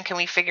portion, can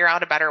we figure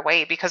out a better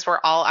way? Because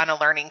we're all on a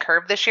learning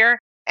curve this year.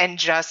 And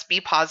just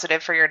be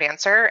positive for your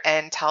dancer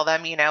and tell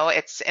them, you know,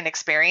 it's an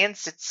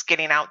experience. It's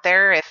getting out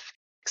there.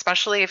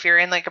 Especially if you're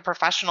in like a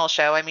professional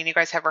show. I mean, you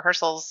guys have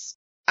rehearsals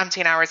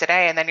umpteen hours a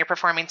day, and then you're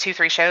performing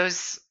 2-3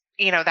 shows,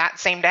 you know, that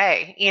same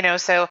day, you know.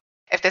 So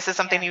if this is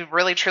something you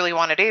really truly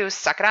want to do,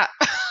 suck it up.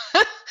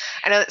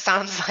 I know it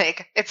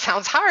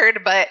sounds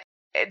hard, but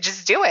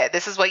just do it.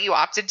 This is what you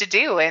opted to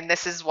do, and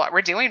this is what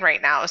we're doing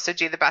right now. So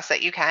do the best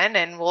that you can,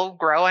 and we'll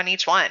grow on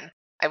each one.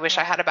 I wish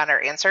I had a better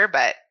answer,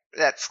 but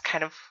that's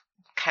kind of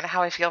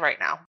how I feel right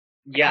now.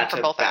 Yeah,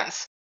 for both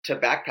ends. To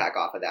backpack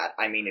off of that,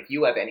 I mean, if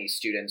you have any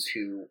students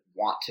who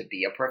want to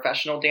be a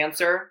professional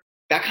dancer,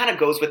 that kind of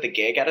goes with the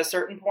gig at a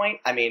certain point.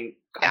 I mean,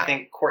 yeah.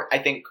 I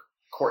think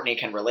Courtney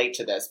can relate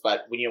to this,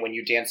 but when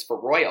you dance for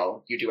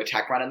Royal, you do a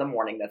tech run in the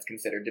morning that's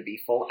considered to be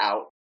full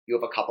out. You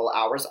have a couple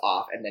hours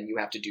off, and then you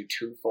have to do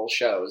 2 full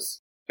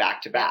shows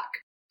back to back.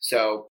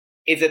 So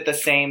is it the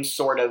same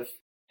sort of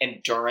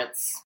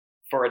endurance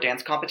for a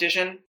dance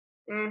competition?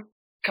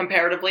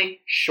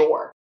 Comparatively,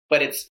 sure.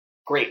 But it's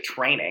great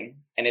training,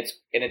 and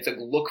it's a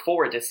look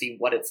forward to see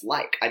what it's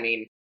like. I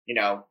mean,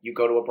 you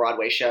go to a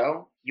Broadway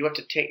show, you have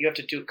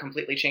to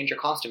completely change your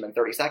costume in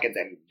 30 seconds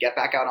and get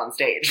back out on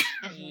stage.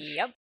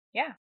 Yep.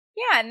 Yeah.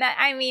 Yeah. And that,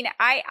 I mean,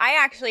 I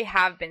actually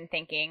have been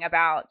thinking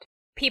about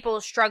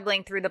people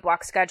struggling through the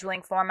block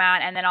scheduling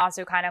format, and then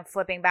also kind of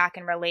flipping back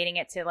and relating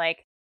it to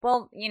like,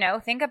 well,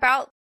 think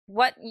about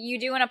what you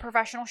do in a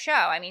professional show.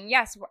 I mean,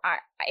 yes,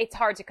 it's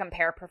hard to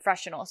compare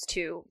professionals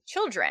to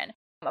children,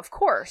 of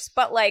course,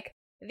 but like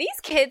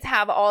these kids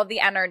have all the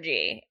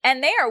energy,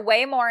 and they are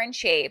way more in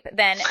shape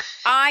than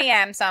I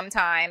am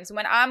sometimes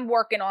when I'm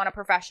working on a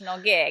professional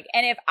gig.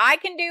 And if I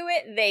can do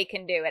it, they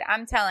can do it.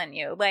 I'm telling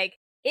you, like,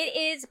 it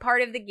is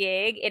part of the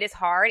gig. It is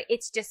hard.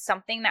 It's just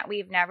something that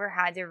we've never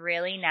had to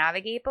really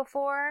navigate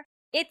before.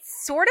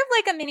 It's sort of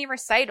like a mini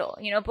recital.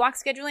 Block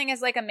scheduling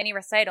is like a mini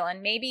recital.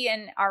 And maybe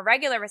in our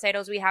regular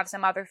recitals, we have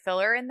some other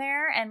filler in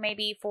there. And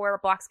maybe for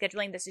block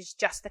scheduling, this is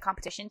just the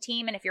competition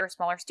team. And if you're a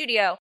smaller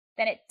studio,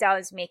 then it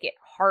does make it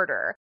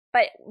harder.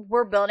 But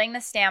we're building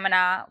the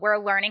stamina. We're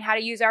learning how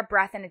to use our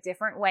breath in a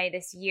different way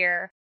this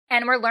year.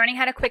 And we're learning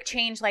how to quick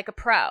change like a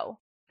pro.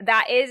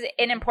 That is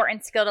an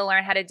important skill to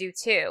learn how to do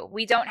too.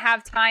 We don't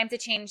have time to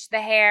change the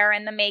hair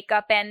and the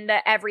makeup and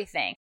the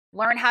everything.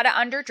 Learn how to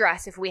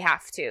underdress if we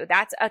have to.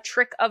 That's a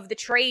trick of the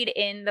trade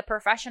in the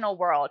professional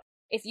world.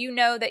 If you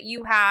know that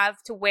you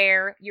have to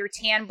wear your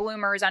tan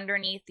bloomers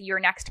underneath your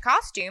next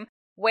costume,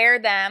 wear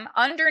them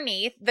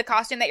underneath the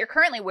costume that you're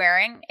currently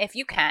wearing if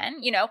you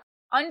can.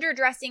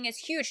 Underdressing is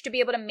huge to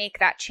be able to make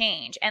that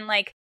change. And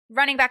like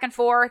running back and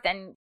forth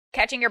and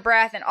catching your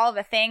breath and all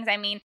the things. I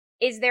mean,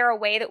 is there a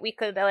way that we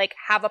could like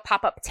have a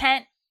pop-up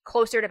tent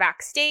closer to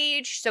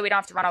backstage so we don't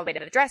have to run all the way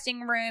to the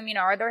dressing room?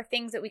 Are there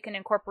things that we can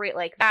incorporate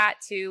like that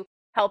to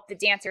help the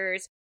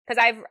dancers?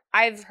 Because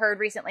I've heard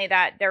recently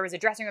that there was a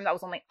dressing room that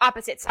was on the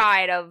opposite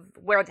side of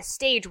where the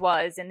stage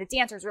was, and the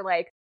dancers were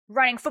like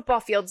running football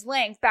fields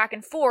length back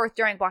and forth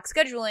during block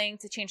scheduling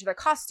to change their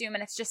costume.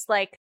 And it's just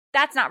like,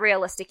 that's not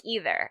realistic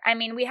either. I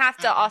mean, we have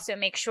to also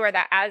make sure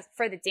that as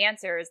for the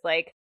dancers,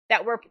 like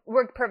that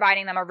we're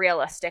providing them a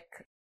realistic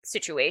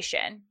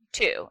situation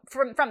too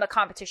from the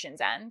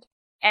competition's end.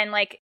 And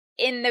like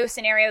in those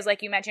scenarios,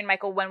 like you mentioned,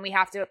 Michael, when we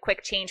have to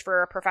quick change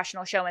for a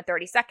professional show in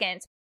 30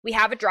 seconds, we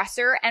have a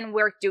dresser and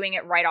we're doing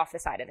it right off the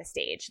side of the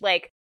stage.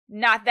 Like,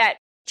 not that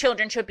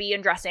children should be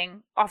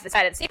undressing off the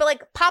side of the stage, but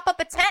like pop up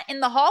a tent in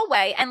the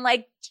hallway and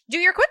like do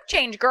your quick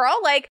change, girl.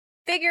 Like,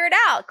 figure it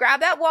out. Grab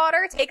that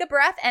water, take a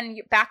breath, and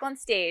you're back on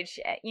stage.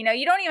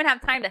 You don't even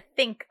have time to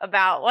think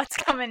about what's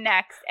coming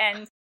next,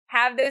 and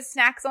have those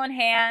snacks on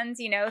hand,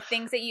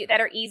 things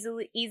that are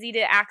easy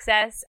to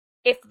access.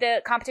 If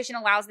the competition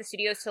allows the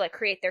studios to like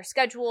create their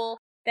schedule,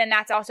 then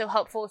that's also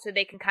helpful so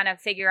they can kind of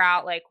figure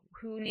out like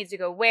who needs to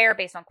go where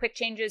based on quick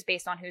changes,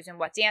 based on who's in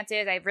what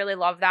dances. I really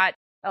love that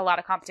a lot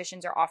of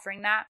competitions are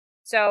offering that.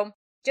 So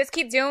just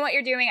keep doing what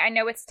you're doing. I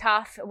know it's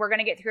tough. We're going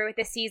to get through it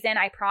this season.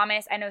 I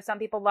promise. I know some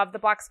people love the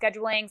block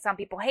scheduling. Some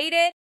people hate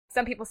it.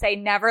 Some people say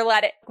never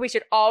let it. We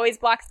should always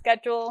block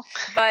schedule.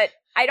 But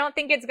I don't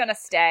think it's going to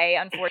stay,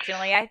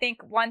 unfortunately. I think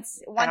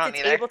once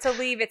it's able to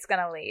leave, it's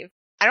going to leave.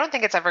 I don't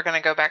think it's ever going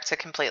to go back to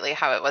completely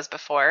how it was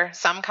before.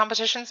 Some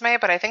competitions may,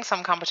 but I think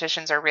some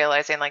competitions are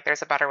realizing like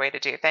there's a better way to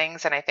do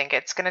things. And I think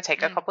it's going to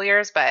take a couple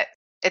years, but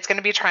it's going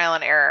to be trial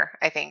and error,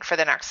 I think, for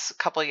the next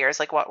couple years,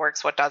 like what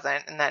works, what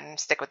doesn't, and then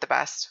stick with the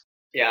best.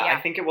 Yeah,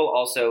 I think it will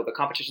also, the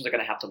competitions are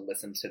going to have to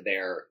listen to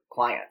their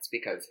clients,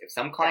 because if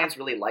some clients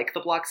really like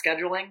the block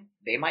scheduling,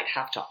 they might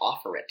have to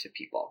offer it to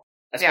people.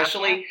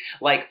 Especially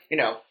like,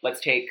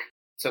 let's take,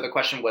 so the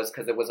question was,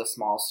 because it was a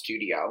small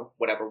studio,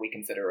 whatever we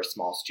consider a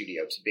small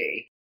studio to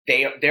be,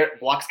 their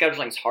block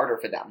scheduling is harder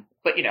for them.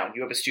 But, you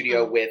have a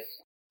studio with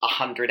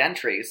 100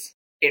 entries,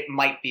 it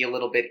might be a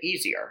little bit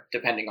easier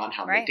depending on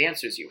how many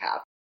dancers you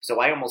have. So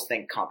I almost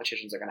think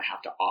competitions are going to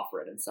have to offer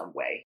it in some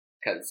way.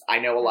 Because I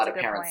know a lot of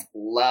parents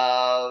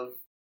love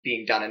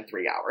being done in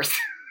 3 hours.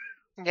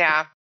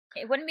 Yeah.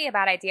 It wouldn't be a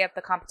bad idea if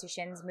the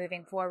competitions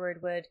moving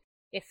forward would,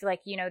 if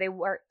like, they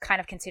were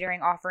kind of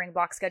considering offering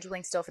block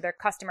scheduling still for their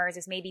customers,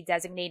 is maybe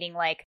designating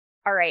like,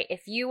 all right,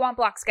 if you want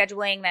block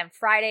scheduling, then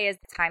Friday is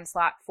the time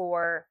slot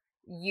for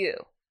you.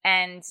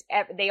 And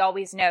they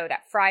always know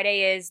that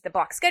Friday is the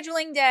block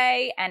scheduling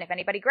day. And if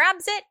anybody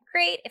grabs it,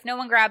 great. If no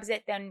one grabs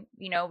it, then,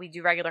 we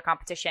do regular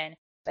competition.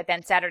 But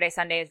then Saturday,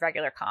 Sunday is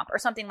regular comp or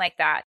something like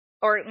that.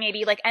 Or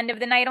maybe like end of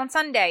the night on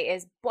Sunday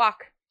is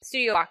block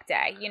studio block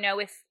day. You know,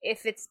 if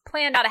it's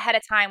planned out ahead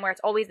of time where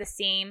it's always the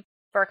same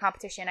for a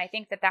competition, I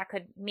think that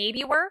could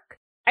maybe work.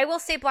 I will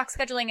say block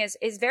scheduling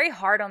is very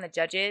hard on the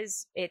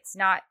judges. It's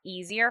not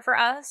easier for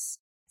us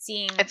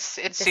seeing it's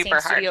the super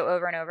same studio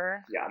over and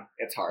over. Yeah,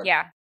 it's hard.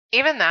 Yeah.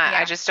 Even that, Yeah.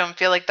 I just don't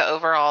feel like the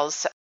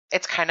overalls,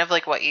 it's kind of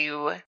like what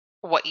you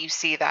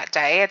see that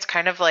day. It's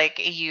kind of like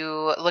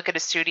you look at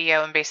a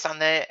studio and based on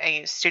the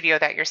studio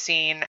that you're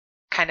seeing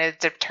kind of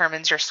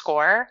determines your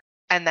score.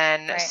 And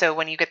then, Right. so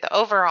when you get the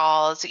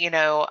overalls, you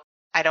know,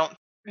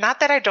 not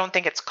that I don't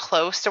think it's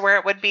close to where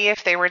it would be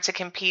if they were to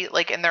compete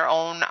like in their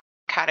own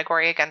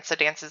category against the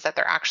dances that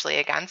they're actually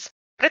against.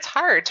 But it's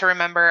hard to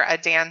remember a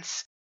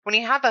dance when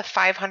you have a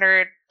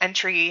 500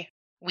 entry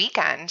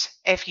weekend.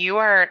 If you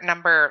are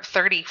number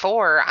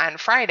 34 on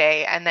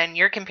Friday and then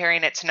you're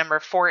comparing it to number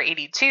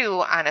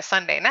 482 on a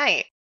Sunday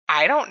night,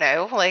 I don't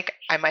know, like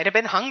I might have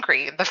been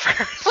hungry the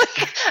first,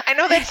 like, I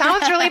know that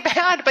sounds really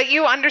bad, but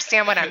you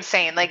understand what I'm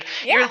saying. Like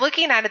you're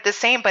looking at it the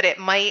same, but it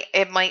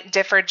might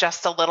differ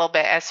just a little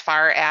bit as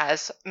far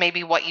as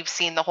maybe what you've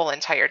seen the whole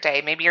entire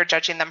day. Maybe you're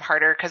judging them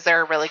harder because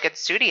they're a really good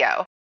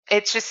studio.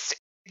 It's just,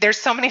 there's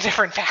so many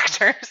different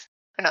factors.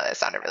 I know that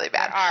sounded really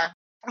bad. There are.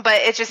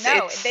 But it just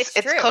it's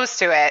it's close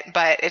to it,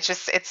 but it's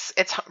just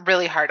it's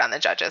really hard on the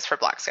judges for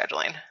block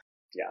scheduling.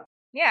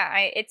 Yeah,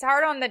 it's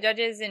hard on the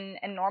judges in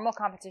normal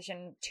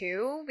competition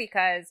too,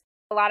 because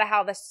a lot of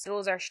how the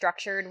schools are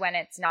structured when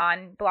it's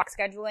non-block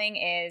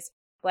scheduling is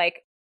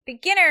like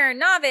beginner,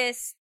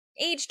 novice,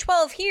 age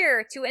 12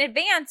 here to an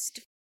advanced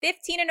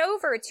 15 and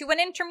over to an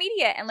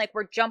intermediate, and like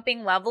we're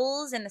jumping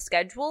levels in the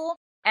schedule.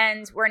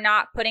 And we're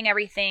not putting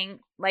everything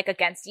like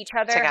against each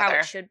other Together. how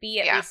it should be,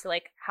 at least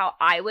like how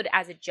I would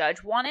as a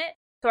judge want it.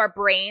 So our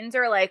brains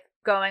are like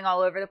going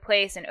all over the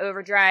place and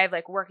overdrive,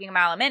 like working a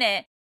mile a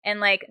minute, and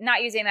like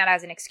not using that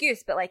as an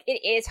excuse, but like it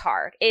is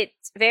hard.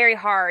 It's very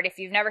hard. If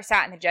you've never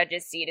sat in the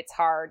judge's seat, it's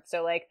hard.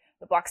 So like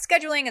the block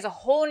scheduling is a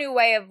whole new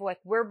way of like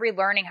we're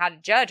relearning how to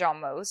judge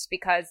almost,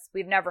 because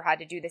we've never had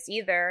to do this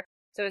either.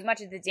 So as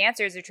much as the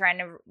dancers are trying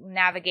to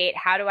navigate,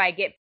 how do I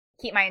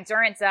keep my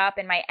endurance up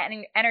and my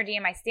energy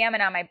and my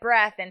stamina, my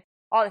breath and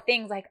all the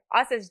things, like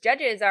us as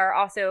judges are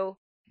also,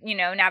 you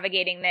know,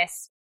 navigating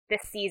this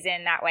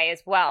season that way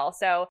as well.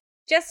 So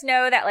just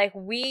know that like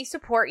we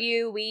support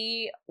you.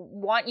 We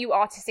want you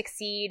all to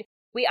succeed.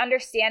 We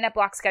understand that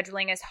block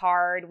scheduling is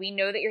hard. We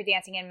know that you're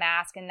dancing in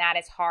mask and that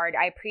is hard.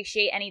 I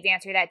appreciate any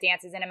dancer that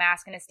dances in a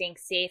mask and is staying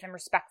safe and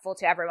respectful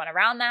to everyone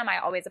around them. I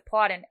always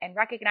applaud and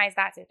recognize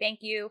that. So thank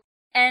you.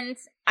 And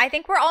I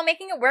think we're all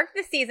making it work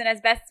this season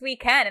as best we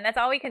can. And that's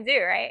all we can do,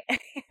 right?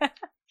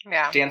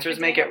 Yeah.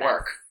 Dancers make it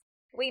work.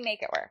 We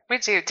make it work. We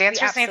do.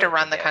 Dancers need to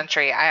run the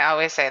country. I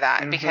always say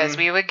that because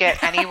we would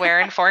get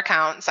anywhere in 4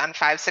 counts on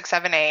 5, 6,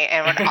 7, 8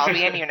 and would all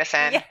be in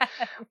unison. Yes.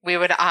 We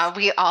would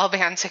we all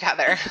band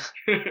together.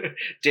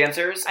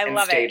 Dancers and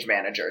stage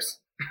managers.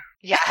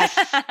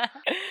 Yes.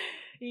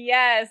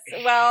 Yes.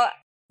 Well,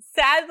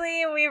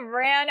 sadly, we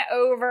ran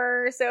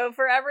over. So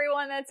for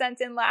everyone that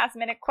sent in last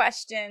minute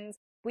questions,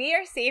 we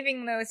are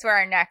saving those for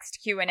our next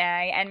Q&A,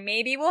 and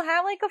maybe we'll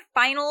have like a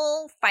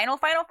final one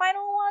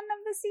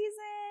of the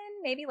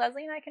season. Maybe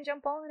Leslie and I can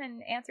jump on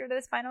and answer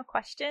those final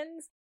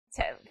questions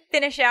to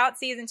finish out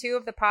season 2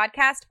 of the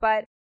podcast.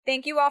 But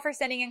thank you all for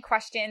sending in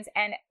questions,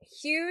 and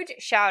huge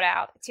shout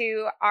out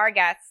to our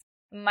guests,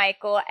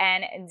 Michael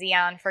and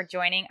Dion, for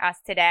joining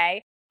us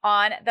today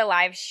on the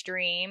live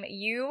stream.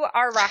 You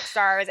are rock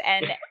stars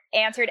and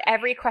answered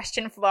every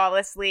question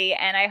flawlessly,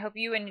 and I hope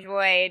you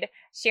enjoyed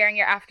sharing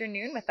your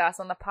afternoon with us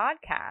on the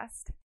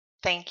podcast.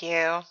 Thank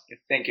you.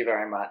 Thank you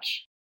very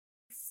much.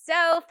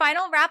 So,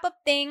 final wrap-up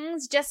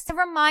things, just to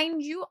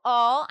remind you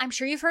all, I'm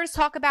sure you've heard us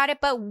talk about it,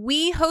 but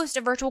we host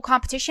a virtual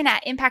competition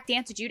at Impact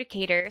Dance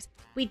Adjudicators.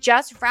 We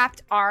just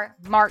wrapped our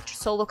March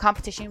solo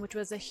competition, which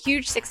was a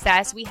huge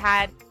success. We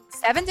had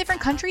 7 different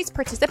countries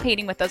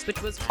participating with us,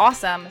 which was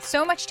awesome.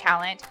 So much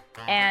talent.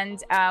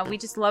 And we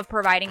just love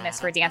providing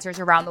this for dancers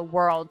around the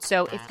world.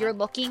 So if you're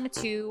looking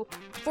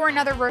for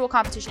another virtual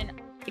competition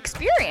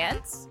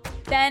experience,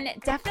 then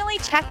definitely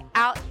check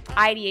out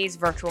IDA's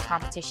virtual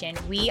competition.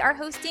 We are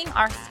hosting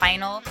our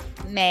final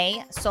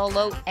May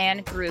solo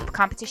and group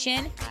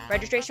competition.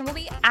 Registration will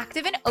be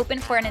active and open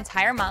for an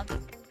entire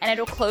month, and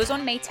it'll close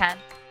on May 10th.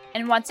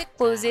 And once it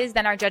closes,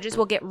 then our judges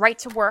will get right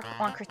to work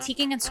on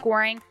critiquing and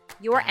scoring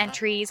your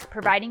entries,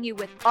 providing you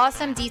with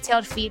awesome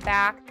detailed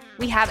feedback.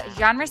 We have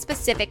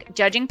genre-specific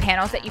judging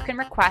panels that you can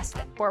request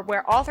for,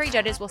 where all 3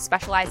 judges will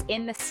specialize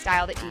in the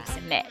style that you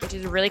submit, which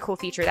is a really cool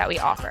feature that we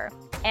offer.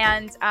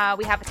 And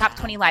we have a top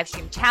 20 live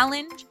stream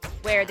challenge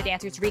where the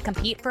dancers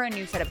recompete for a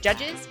new set of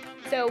judges.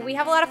 So we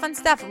have a lot of fun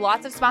stuff,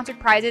 lots of sponsored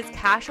prizes,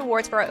 cash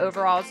awards for our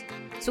overalls.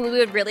 So we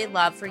would really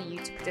love for you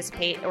to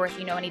participate, or if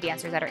you know any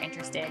dancers that are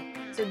interested.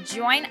 So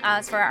join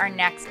us for our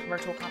next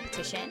virtual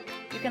competition.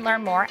 You can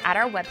learn more at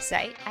our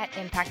website at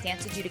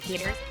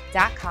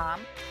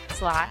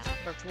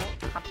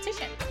impactdanceadjudicators.com/virtual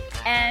competition.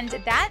 And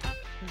that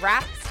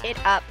wraps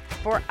it up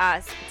for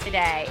us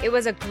today. It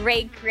was a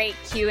great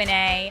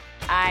Q&A.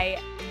 I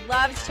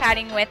loved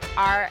chatting with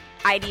our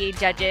IDA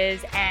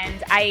judges,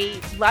 and I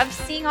love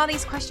seeing all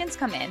these questions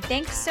come in.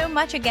 Thanks so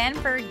much again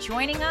for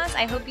joining us.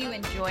 I hope you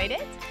enjoyed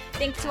it.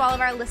 Thanks to all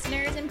of our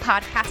listeners in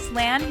podcast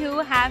land who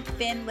have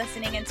been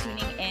listening and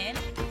tuning in.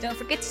 Don't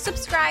forget to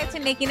subscribe to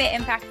Making the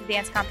Impact of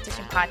Dance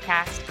Competition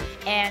podcast,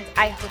 and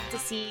I hope to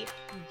see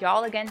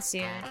y'all again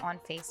soon on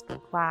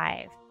Facebook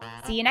Live.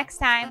 See you next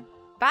time.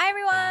 Bye,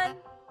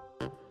 everyone.